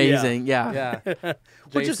 That was amazing. Yeah.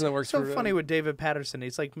 Which is that works so for funny with David Patterson.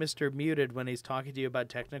 He's like Mr. Muted when he's talking to you about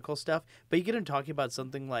technical stuff, but you get him talking about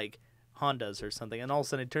something like Hondas or something, and all of a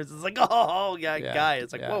sudden it turns, it's like, guy.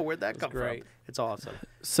 It's like, whoa, where'd that come from? It's awesome.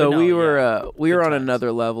 So we were on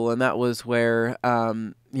another level, and that was where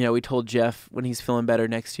we told Jeff when he's feeling better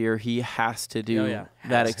next year, he has to do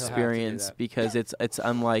that experience because it's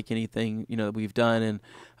unlike anything that we've done,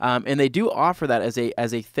 and they do offer that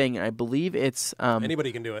as a thing. I believe it's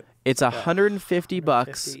anybody can do it. It's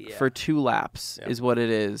 $150 for 2 laps is what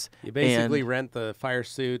it is. You basically rent the fire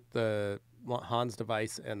suit, the Hans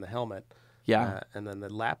device, and the helmet. Yeah, and then the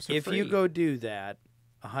laps are if free. you go do that,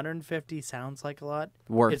 150 sounds like a lot.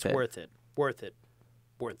 Worth it.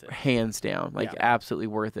 Hands down, absolutely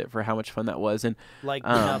worth it for how much fun that was, and like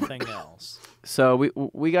nothing else. So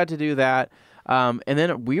we got to do that, and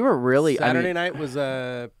then we were really Saturday night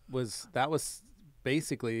was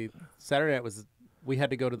basically Saturday night was we had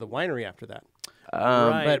to go to the winery after that.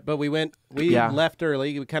 Right. But we left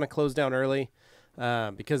early. We kind of closed down early.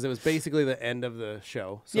 Because it was basically the end of the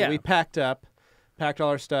show. So we packed all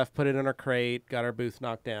our stuff, put it in our crate, got our booth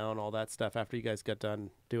knocked down, all that stuff after you guys got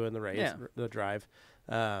done doing the race, the drive.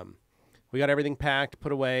 We got everything packed,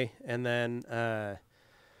 put away, and then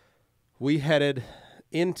we headed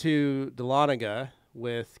into Dahlonega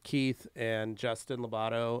with Keith and Justin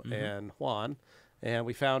Lobato and Juan, and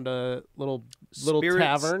we found a little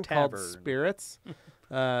tavern called Spirits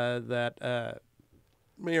that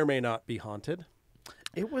may or may not be haunted.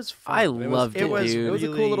 It was fun. I loved it, dude. It was a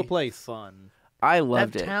cool little place. Fun. I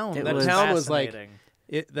loved that it. Town, that town was like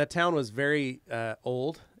that town was very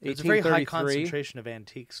old. It's a very high concentration of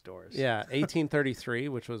antique stores. Yeah, 1833,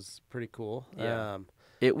 which was pretty cool. Yeah.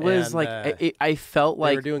 It was I felt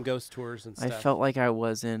like they were doing ghost tours and stuff. I felt like I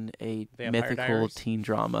was in a Vampire mythical Diaries. teen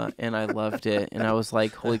drama, and I loved it. And I was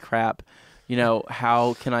like, holy crap.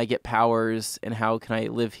 How can I get powers, and how can I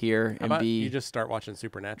live here and be you just start watching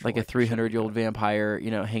Supernatural like a 300-year-old vampire,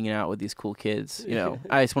 hanging out with these cool kids.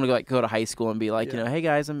 I just want to go to high school and be like, hey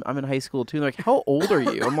guys, I'm in high school too. And they're like, how old are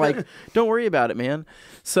you? I'm like, don't worry about it, man.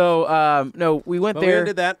 So no, we went there. We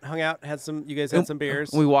did that, hung out, you guys had some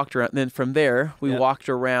beers. We walked around. Then from there, we walked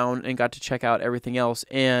around and got to check out everything else.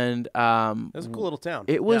 And it was a cool little town.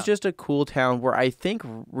 It was just a cool town where I think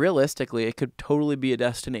realistically it could totally be a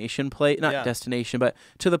destination place. Destination, but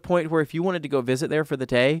to the point where if you wanted to go visit there for the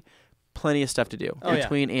day, plenty of stuff to do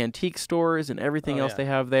between antique stores and everything else they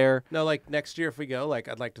have there. No, like next year if we go,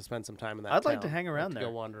 I'd like to spend some time in that I'd town. like to hang around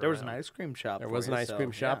there. There was an ice cream shop. There was an ice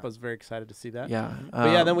cream shop. I was very excited to see that. Yeah.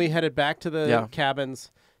 But then we headed back to the cabins,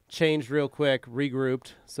 changed real quick,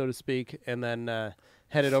 regrouped, so to speak, and then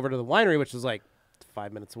headed over to the winery, which was like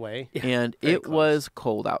 5 minutes away. And it was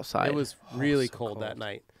cold outside. It was really cold that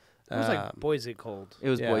night. It was like Boise cold. It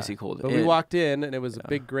was Boise cold. But we walked in, and it was a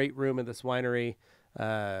big, great room in this winery.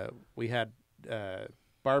 We had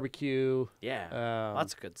barbecue. Yeah,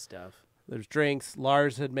 lots of good stuff. There's drinks.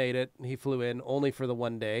 Lars had made it. He flew in only for the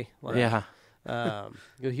one day.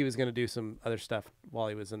 He was going to do some other stuff while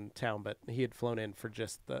he was in town, but he had flown in for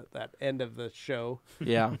just that end of the show.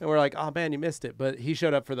 Yeah. And we're like, oh, man, you missed it. But he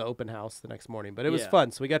showed up for the open house the next morning. But it was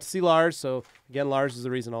fun. So we got to see Lars. So, again, Lars is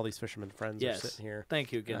the reason all these fishermen friends are sitting here.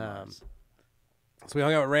 Thank you again, Lars. So we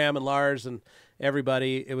hung out with Ram and Lars and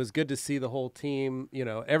everybody. It was good to see the whole team.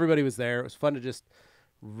 Everybody was there. It was fun to just,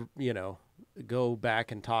 go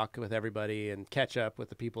back and talk with everybody and catch up with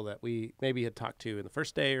the people that we maybe had talked to in the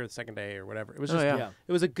first day or the second day or whatever. It was just,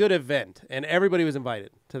 it was a good event, and everybody was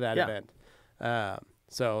invited to that event.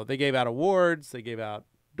 So they gave out awards, they gave out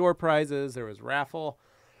door prizes, there was raffle.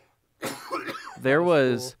 There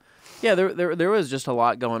was cool. There was just a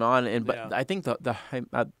lot going on, but I think I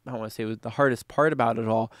don't want to say it was the hardest part about it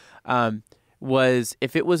all. Was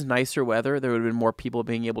if it was nicer weather, there would have been more people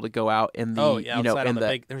being able to go out in the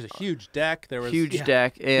there was a huge deck, there was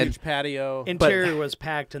deck and huge patio. Interior was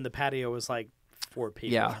packed, and the patio was like 4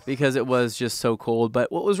 people. Yeah, because it was just so cold.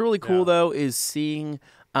 But what was really cool though is seeing,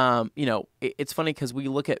 it's funny because we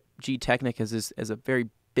look at Gtechniq as a very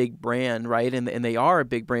big brand, right? And they are a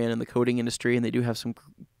big brand in the coating industry, and they do have some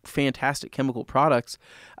fantastic chemical products.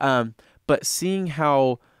 But seeing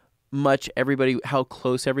how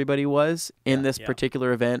close everybody was in this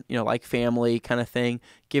particular event, like family kind of thing,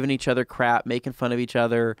 giving each other crap, making fun of each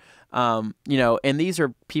other, and these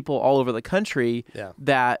are people all over the country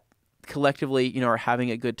that collectively, are having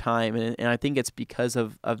a good time. And I think it's because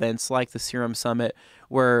of events like the Serum Summit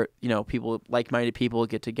where, people, like-minded people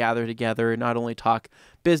get to gather together and not only talk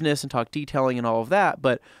business and talk detailing and all of that,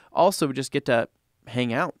 but also just get to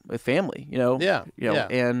hang out with family, and I don't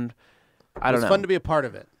know. It was fun to be a part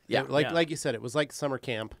of it. Yeah. Like you said, it was like summer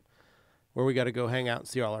camp where we got to go hang out and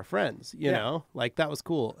see all our friends, you know, like that was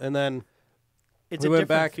cool. And then it's a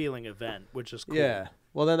different feeling event, which is cool. Yeah.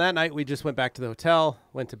 Well, then that night we just went back to the hotel,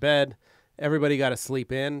 went to bed. Everybody got to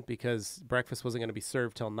sleep in because breakfast wasn't going to be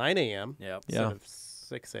served till 9 a.m. Instead of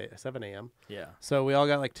 7 a.m. Yeah. So we all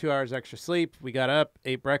got like 2 hours extra sleep. We got up,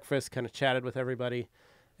 ate breakfast, kind of chatted with everybody,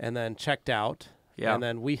 and then checked out. Yeah. And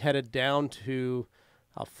then we headed down to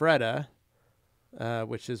Alpharetta,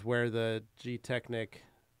 which is where the Gtechniq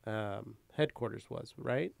headquarters was,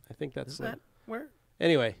 right? I think that's where?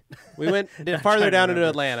 Anyway, we went farther down into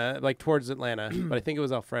Atlanta, like towards Atlanta, but I think it was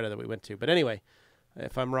Alpharetta that we went to. But anyway,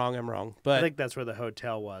 if I'm wrong, I'm wrong. But I think that's where the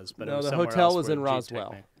hotel was. But no, it was the hotel was in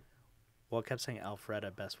Roswell. Well, it kept saying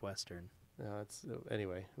Alpharetta, Best Western. No,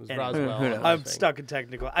 anyway, it was Roswell. I'm stuck in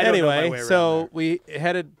technical. So we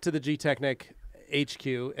headed to the Gtechniq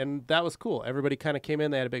HQ, and that was cool. Everybody kind of came in.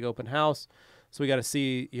 They had a big open house. So we got to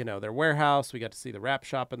see, their warehouse. We got to see the wrap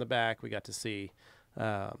shop in the back. We got to see,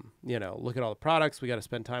 look at all the products. We got to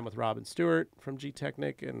spend time with Rob and Stuart from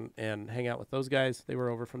Gtechniq and hang out with those guys. They were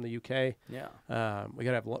over from the UK. Yeah. We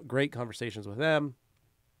got to have great conversations with them.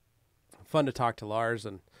 Fun to talk to Lars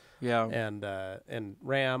and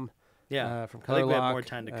Ram. Yeah. From Color I think we Lock. had more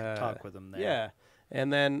time to talk with them there. Yeah.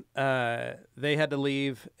 And then they had to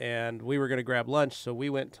leave, and we were going to grab lunch. So we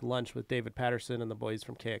went to lunch with David Patterson and the boys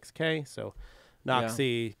from KXK. So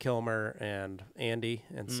Noxie, Kilmer, and Andy.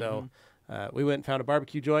 And so we went and found a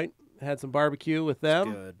barbecue joint, had some barbecue with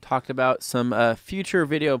them. Good. Talked about some future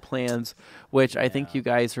video plans, which I think you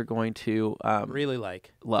guys are going to really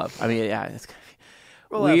love. I mean, it's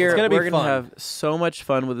we're going to have so much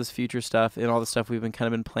fun with this future stuff and all the stuff we've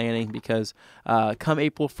been planning because come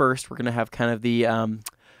April 1st, we're going to have kind of the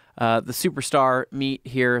superstar meet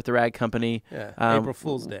here at the Rag Company. Yeah, April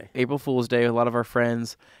Fool's Day. April Fool's Day with a lot of our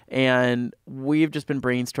friends. And we've just been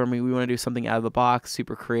brainstorming. We want to do something out of the box,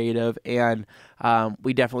 super creative. And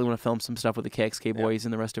we definitely want to film some stuff with the KXK boys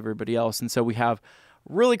and the rest of everybody else. And so we have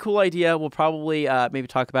really cool idea. We'll probably maybe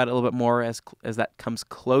talk about it a little bit more as that comes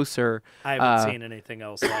closer. I haven't seen anything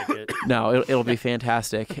else like it. No, it'll be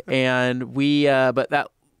fantastic. And we, but that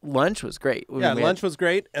lunch was great. Lunch was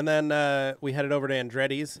great. And then we headed over to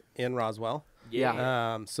Andretti's in Roswell.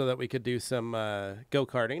 Yeah. So that we could do some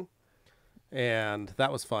go-karting. And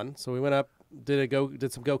that was fun. So we went up,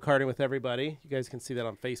 did some go-karting with everybody. You guys can see that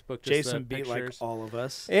on Facebook. Jason beat like all of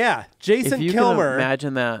us. Yeah. Jason Kilmer.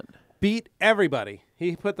 Imagine that. Beat everybody.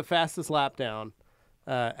 He put the fastest lap down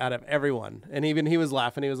out of everyone, and even he was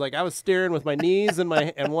laughing. He was like, "I was steering with my knees and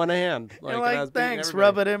one hand." Like thanks,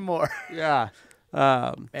 rub it in more. Yeah.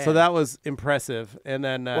 So that was impressive. And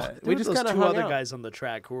then we just kind of two other guys on the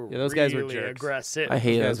track who were those really guys were jerks. Aggressive. I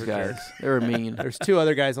hate those guys. They were mean. There's two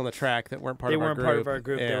other guys on the track that weren't part of our group. They weren't part of our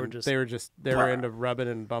group. They were into rubbing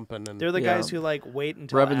and bumping. And they're the guys who wait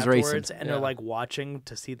until Rubbin's afterwards racing. and they're watching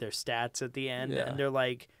to see their stats at the end, and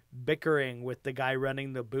they're bickering with the guy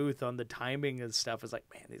running the booth on the timing and stuff. It's like,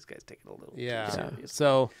 man, these guys take it a little too serious.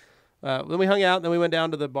 So then we hung out, and then we went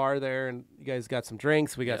down to the bar there, and you guys got some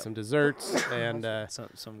drinks. We got some desserts and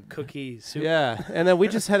some cookie soup. Yeah, and then we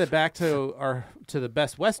just headed back to the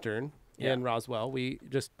Best Western in Roswell. We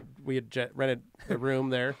had rented a room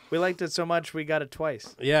there. We liked it so much we got it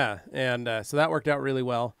twice. Yeah, and so that worked out really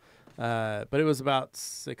well. But it was about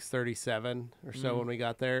 6:37 or so when we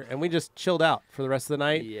got there, and we just chilled out for the rest of the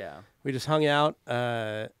night. Yeah, we just hung out.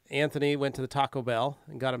 Anthony went to the Taco Bell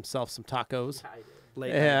and got himself some tacos.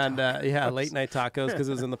 Late night tacos because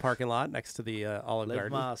it was in the parking lot next to the Olive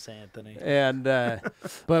Garden. Mas, Anthony. And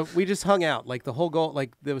but we just hung out. The whole goal,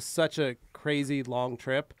 there was such a crazy long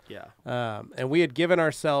trip. Yeah. And we had given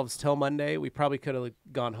ourselves till Monday. We probably could have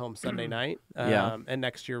gone home Sunday night. And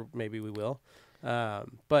next year maybe we will.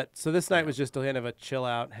 But so this night was just a kind of a chill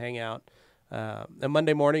out, hang out. And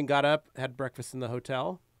Monday morning got up, had breakfast in the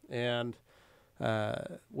hotel, and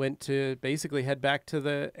went to basically head back to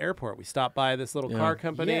the airport. We stopped by this little car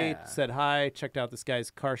company, said hi, checked out this guy's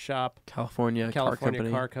car shop. California Car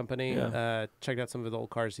Company. Checked out some of the old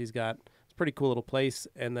cars he's got. It's a pretty cool little place.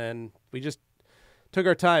 And then we just took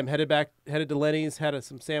our time, headed to Lenny's, had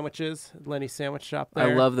some sandwiches, Lenny's sandwich shop there.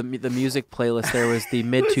 I love the music playlist. There was the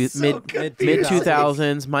mid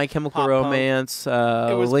 2000s, My Chemical Romance,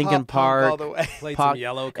 Linkin Park, all the way. Played some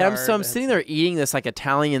Yellow Card. And I'm sitting there eating this like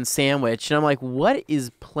Italian sandwich, and I'm like, what is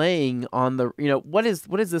playing on the what is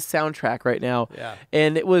this soundtrack right now? Yeah.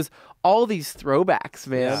 And it was all these throwbacks,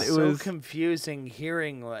 man. Yeah. It so was confusing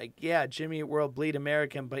hearing like, Jimmy Eat World, Bleed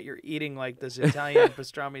American, but you're eating like this Italian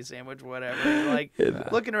pastrami sandwich, whatever. And, like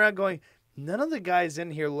looking around going, none of the guys in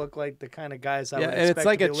here look like the kind of guys I would expect and it's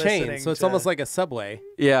like to a be chain, so it's almost like a Subway.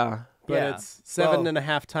 Yeah. But it's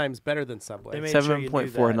 7.5 times better than Subway.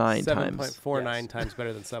 7.49 times. 7.49 times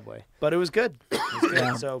better than Subway. But it was good. It was good.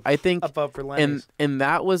 Yeah. So I think up for Lenny's. And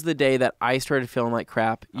that was the day that I started feeling like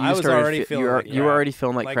crap. You I was already feeling like crap. You were already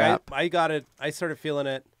feeling like crap. I got it. I started feeling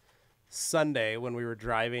it Sunday when we were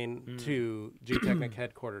driving to Gtechniq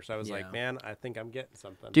headquarters. I was like, man, I think I'm getting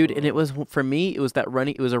something. Dude, and it was, for me, it was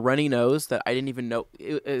a runny nose that I didn't even know.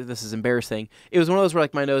 This is embarrassing. It was one of those where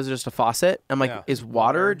like my nose is just a faucet. I'm like, is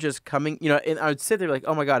water just coming? And I would sit there like,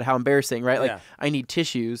 oh my God, how embarrassing, right? Like I need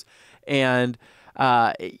tissues. And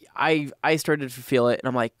I started to feel it, and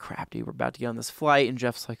I'm like, crap, dude, we're about to get on this flight. And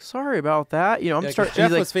Jeff's like, sorry about that.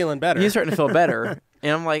 Jeff was feeling better. He's starting to feel better.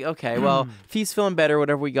 And I'm like, okay, well, if he's feeling better,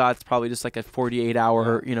 whatever we got, it's probably just like a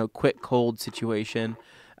 48-hour, quick cold situation.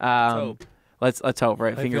 Let's hope,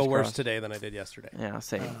 right? I feel worse today than I did yesterday. Yeah,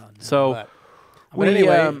 same. No. So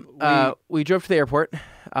we drove to the airport,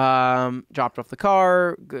 dropped off the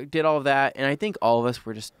car, did all of that, and I think all of us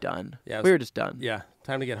were just done. Yeah, we were just done. Yeah,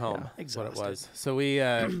 time to get home. Yeah, is what it was. So we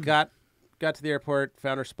got to the airport,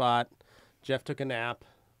 found our spot. Jeff took a nap.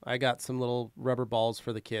 I got some little rubber balls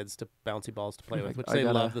for the kids, bouncy balls to play with, which they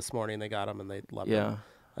loved this morning. They got them, and they loved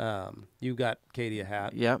them. You got Katie a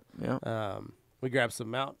hat. Yep. We grabbed some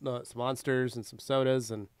Monsters and some sodas,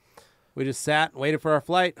 and we just sat and waited for our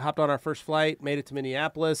flight, hopped on our first flight, made it to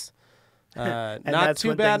Minneapolis. And not that's too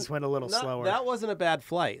when bad. Things went a little slower. That wasn't a bad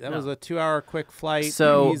flight. That was a 2-hour quick flight,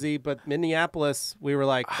 so easy. But Minneapolis, we were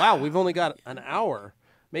like, wow, we've only got an hour.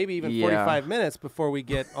 Maybe even 45 minutes before we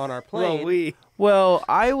get on our plane.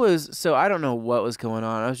 I don't know what was going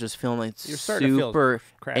on. I was just feeling like super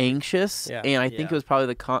anxious, and I think it was probably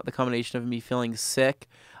the combination of me feeling sick,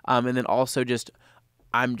 and then also just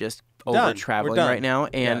I'm just over traveling right now,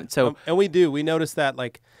 and and we noticed that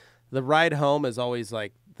like the ride home is always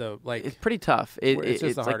like it's pretty tough. It's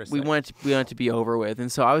just the hardest. We want it to be over with,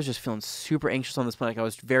 and so I was just feeling super anxious on this plane. Like I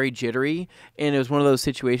was very jittery, and it was one of those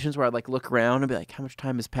situations where I'd like look around and be like, "How much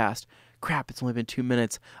time has passed? Crap! It's only been 2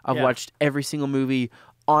 minutes. I've watched every single movie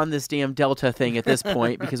on this damn Delta thing at this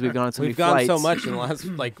point because we've gone on so many flights. We've gone so much in the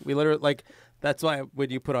last we literally That's why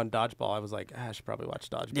when you put on Dodgeball, I was like, I should probably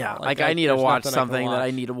watch Dodgeball. Yeah, I need to watch something that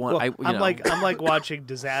I need to watch. Well, I'm like watching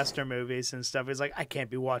disaster movies and stuff. It's like I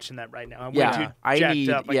can't be watching that right now. I'm way too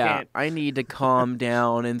jacked up. I need to calm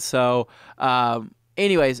down. And so,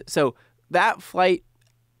 anyways, so that flight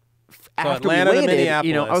after Atlanta we landed, to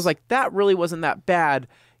Minneapolis, I was like, that really wasn't that bad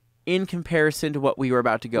in comparison to what we were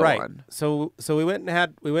about to go on. So we went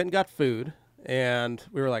and got food. And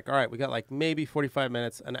we were like, all right, we got like maybe 45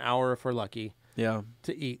 minutes, an hour if we're lucky, to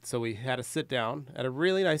eat. So we had to sit down at a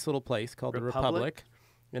really nice little place called the Republic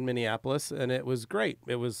in Minneapolis, and it was great.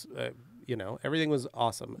 It was, everything was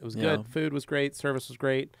awesome. It was good. Food was great. Service was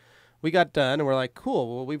great. We got done, and we're like,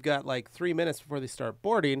 cool. Well, we've got like 3 minutes before they start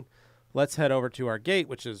boarding. Let's head over to our gate,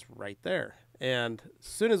 which is right there. And as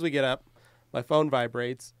soon as we get up, my phone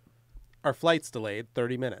vibrates. Our flight's delayed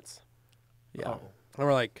 30 minutes. Yeah. And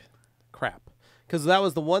we're like, crap. Because that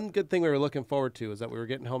was the one good thing we were looking forward to, is that we were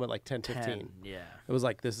getting home at like 10:15. Yeah. It was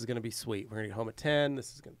like, this is going to be sweet. We're going to get home at 10.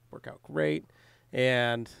 This is going to work out great.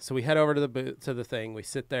 And so we head over to the thing. We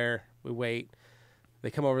sit there. We wait.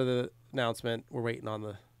 They come over to the announcement. We're waiting on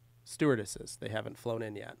the stewardesses. They haven't flown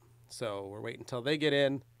in yet. So we're waiting until they get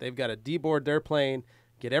in. They've got to deboard their plane,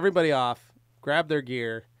 get everybody off, grab their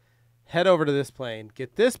gear, head over to this plane,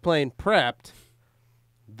 get this plane prepped,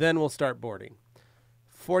 then we'll start boarding.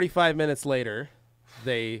 45 minutes later,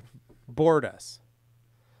 they board us.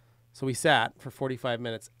 So we sat for 45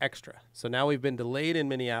 minutes extra. So now we've been delayed in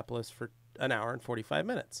Minneapolis for an hour and 45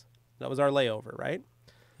 minutes. That was our layover, right?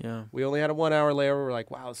 Yeah. We only had a 1 hour layover. We're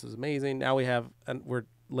like, wow, this is amazing. Now we're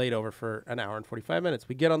laid over for an hour and 45 minutes.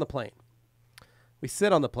 We get on the plane. We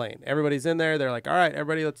sit on the plane. Everybody's in there. They're like, all right,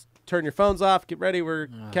 everybody, let's turn your phones off. Get ready.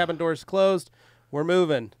 Cabin doors closed. We're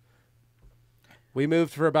moving. We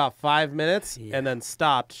moved for about 5 minutes and then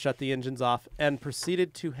stopped, shut the engines off, and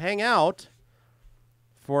proceeded to hang out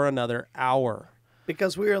for another hour.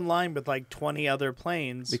 Because we were in line with like 20 other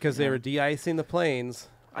planes. Because they were de-icing the planes.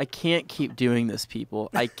 I can't keep doing this, people.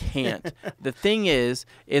 I can't. The thing is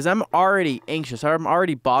I'm already anxious. I'm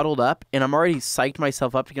already bottled up, and I'm already psyched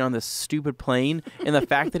myself up to get on this stupid plane, and the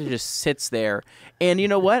fact that it just sits there. And you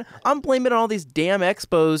know what? I'm blaming it on all these damn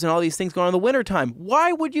expos and all these things going on in the wintertime.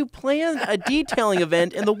 Why would you plan a detailing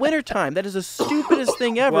event in the wintertime? That is the stupidest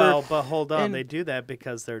thing ever. Well, but hold on. They do that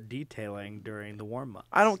because they're detailing during the warm months.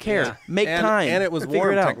 I don't care. Yeah. Make time. And it was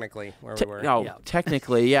warm, technically, where we were. Oh,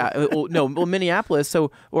 technically, yeah. Well, Minneapolis,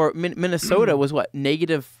 or Minnesota was what,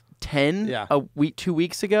 -10 a week, 2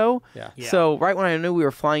 weeks ago. Yeah. So right when I knew we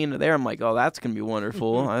were flying into there, I'm like, oh, that's gonna be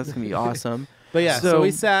wonderful. That's gonna be awesome. But yeah, so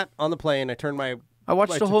we sat on the plane. I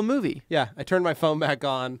watched the whole movie. Yeah, I turned my phone back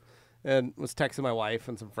on and was texting my wife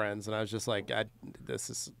and some friends, and I was just like, this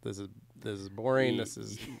is boring. This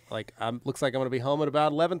is like, looks like I'm gonna be home at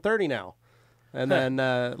about 11:30 now, and then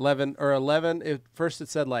 11. At first it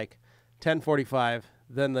said like 10:45.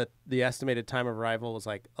 Then the estimated time of arrival was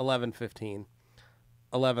like 11:15,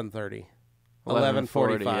 11:30,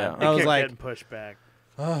 11:45. Yeah. I was like, getting pushed back.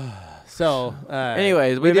 So,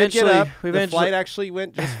 anyways, we did get up. The flight actually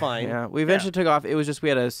went just fine. Yeah, we eventually took off. It was just we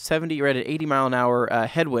had a 80 mile an hour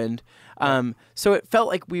headwind. So it felt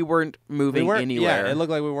like we weren't moving anywhere. Yeah, it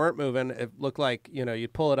looked like we weren't moving. It looked like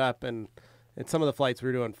you'd pull it up, and in some of the flights we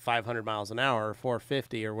were doing 500 miles an hour,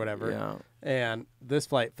 450 or whatever. Yeah. And this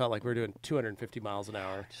flight felt like we were doing 250 miles an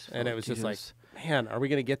hour. And it was just like, man, are we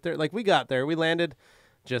going to get there? Like, we got there. We landed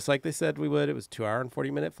just like they said we would. It was 2 hour and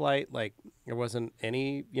 40-minute flight. Like, there wasn't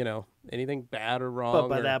anything bad or wrong. But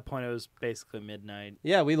by that point, it was basically midnight.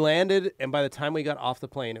 Yeah, we landed, and by the time we got off the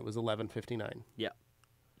plane, it was 11:59. Yeah.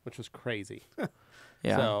 Which was crazy.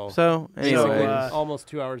 Yeah. So anyway, almost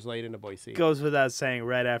 2 hours late into Boise. Goes without saying,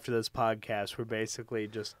 right after this podcast, we're basically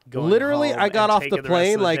just going literally, home I got off the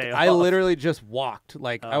plane. Like, I literally just walked.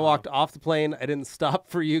 Like, I walked off the plane. I didn't stop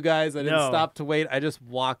for you guys. I didn't stop to wait. I just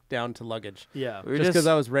walked down to luggage. Yeah. Just because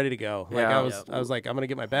I was ready to go. Like, yeah. I was like, I'm going to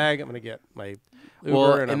get my bag. I'm going to get my Uber.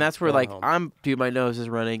 Well, and that's where, like, home. dude, my nose is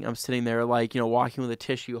running. I'm sitting there, like, walking with a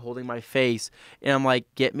tissue, holding my face. And I'm like,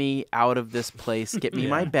 get me out of this place. Get me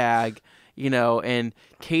my bag. And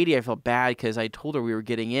Katie, I felt bad because I told her we were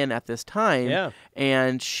getting in at this time. Yeah.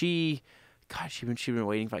 And she'd been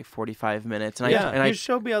waiting for like 45 minutes. And you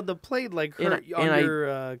showed me on the plate, like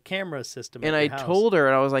your camera system. And I told her,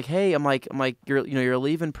 and I was like, hey, I'm like, you're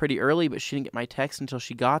leaving pretty early, but she didn't get my text until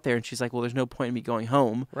she got there. And she's like, well, there's no point in me going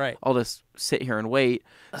home. Right. I'll just sit here and wait.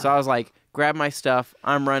 So I was like, grab my stuff.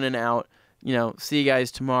 I'm running out. See you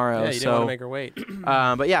guys tomorrow. Yeah, you didn't want to make her wait.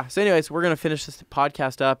 But yeah, so anyways, we're going to finish this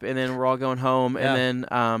podcast up, and then we're all going home, and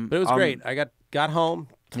then... but it was great. I got home,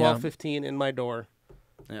 12:15 in my door,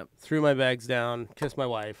 threw my bags down, kissed my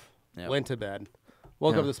wife, went to bed,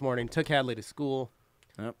 woke up this morning, took Hadley to school.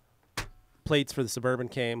 Yep. Plates for the Suburban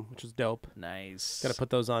came, which was dope. Nice. Got to put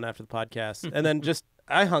those on after the podcast. And then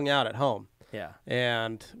I hung out at home. Yeah.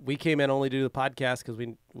 And we came in only to do the podcast because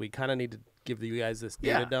we kind of need to give you guys this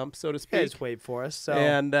data dump, so to speak. You guys wait for us, so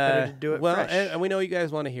and better to do it fresh. And we know you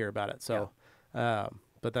guys want to hear about it, so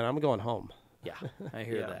but then I'm going home. Yeah, I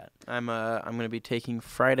hear that. I'm going to be taking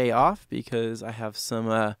Friday off because I have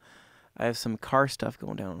some car stuff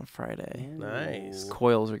going down on Friday. Nice.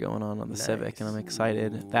 Coils are going on the Civic, and I'm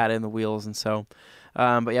excited. That and the wheels, and so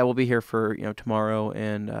but yeah, we'll be here for tomorrow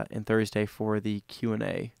and Thursday for the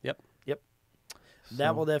Q&A. Yep.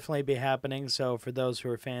 That will definitely be happening. So for those who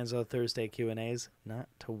are fans of Thursday Q&As, not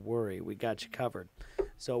to worry. We got you covered.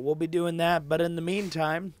 So we'll be doing that. But in the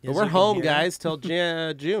meantime... But we're home, guys, till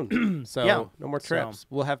June. So no more trips.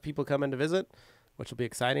 We'll have people come in to visit, which will be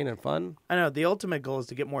exciting and fun. I know. The ultimate goal is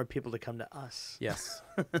to get more people to come to us. Yes.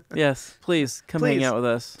 Yes. Please, come hang out with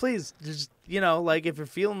us. Please. Just, like if you're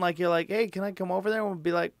feeling like you're like, hey, can I come over there? We'll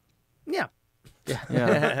be like, yeah.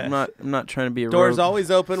 Yeah, I'm not trying to be a doors rogue. always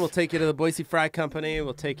open. We'll take you to the Boise Fry Company.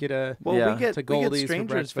 We'll take you to we get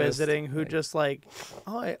strangers for visiting who just like,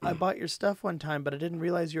 oh, I bought your stuff one time, but I didn't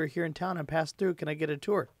realize you were here in town. I passed through. Can I get a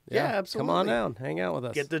tour? Yeah, absolutely. Come on down, hang out with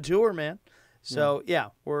us. Get the tour, man. So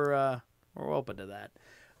we're open to that.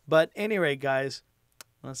 But anyway, guys,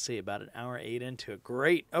 let's see, about an hour 8 into it.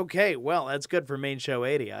 Great. Okay, well, that's good for Main Show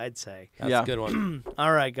 80, I'd say. That's a good one.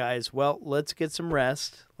 All right, guys. Well, let's get some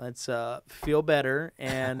rest. Let's feel better.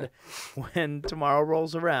 And when tomorrow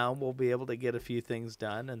rolls around, we'll be able to get a few things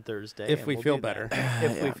done on Thursday. If we feel better.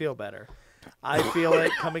 If we feel better. I feel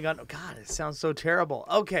it coming on. Oh, God, it sounds so terrible.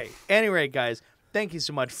 Okay. Anyway, guys, thank you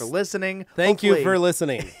so much for listening. Thank you for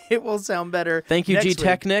listening. It will sound better. Thank you,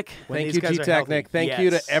 Gtechniq. Thank you, Gtechniq. Thank you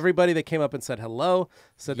to everybody that came up and said hello,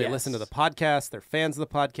 said they listened to the podcast, they're fans of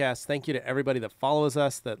the podcast. Thank you to everybody that follows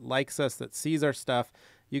us, that likes us, that sees our stuff.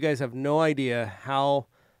 You guys have no idea how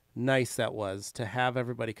nice that was to have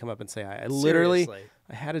everybody come up and say hi.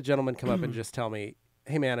 I had a gentleman come up and just tell me,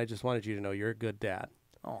 hey, man, I just wanted you to know you're a good dad.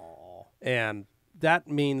 Aww. And that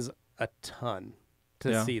means a ton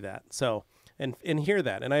to see that. So, and hear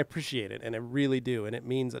that. And I appreciate it. And I really do. And it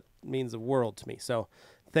means the world to me. So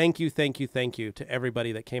thank you to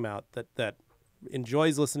everybody that came out, that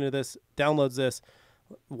enjoys listening to this, downloads this,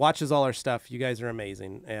 watches all our stuff. You guys are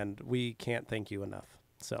amazing. And we can't thank you enough.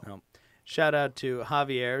 So shout out to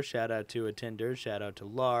Javier, shout out to Attender, shout out to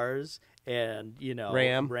Lars, and,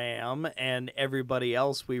 Ram, and everybody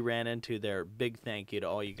else we ran into there. Big thank you to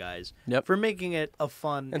all you guys for making it a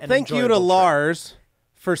fun and thank you to Lars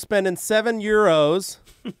for spending €7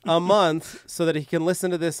 a month so that he can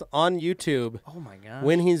listen to this on YouTube. Oh my gosh.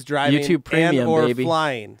 When he's driving YouTube Premium, or baby.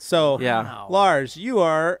 flying. So, wow. Lars, you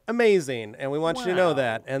are amazing, and we want you to know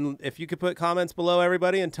that. And if you could put comments below,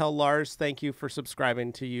 everybody, and tell Lars thank you for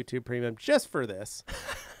subscribing to YouTube Premium just for this.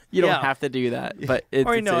 You don't have to do that, but he'd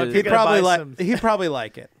probably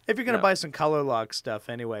like it. If you're gonna buy some Color Lock stuff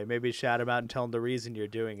anyway, maybe shout him out and tell him the reason you're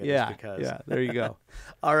doing it is because. Yeah, there you go.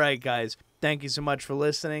 All right, guys. Thank you so much for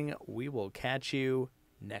listening. We will catch you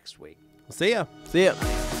next week. We'll see ya. See ya.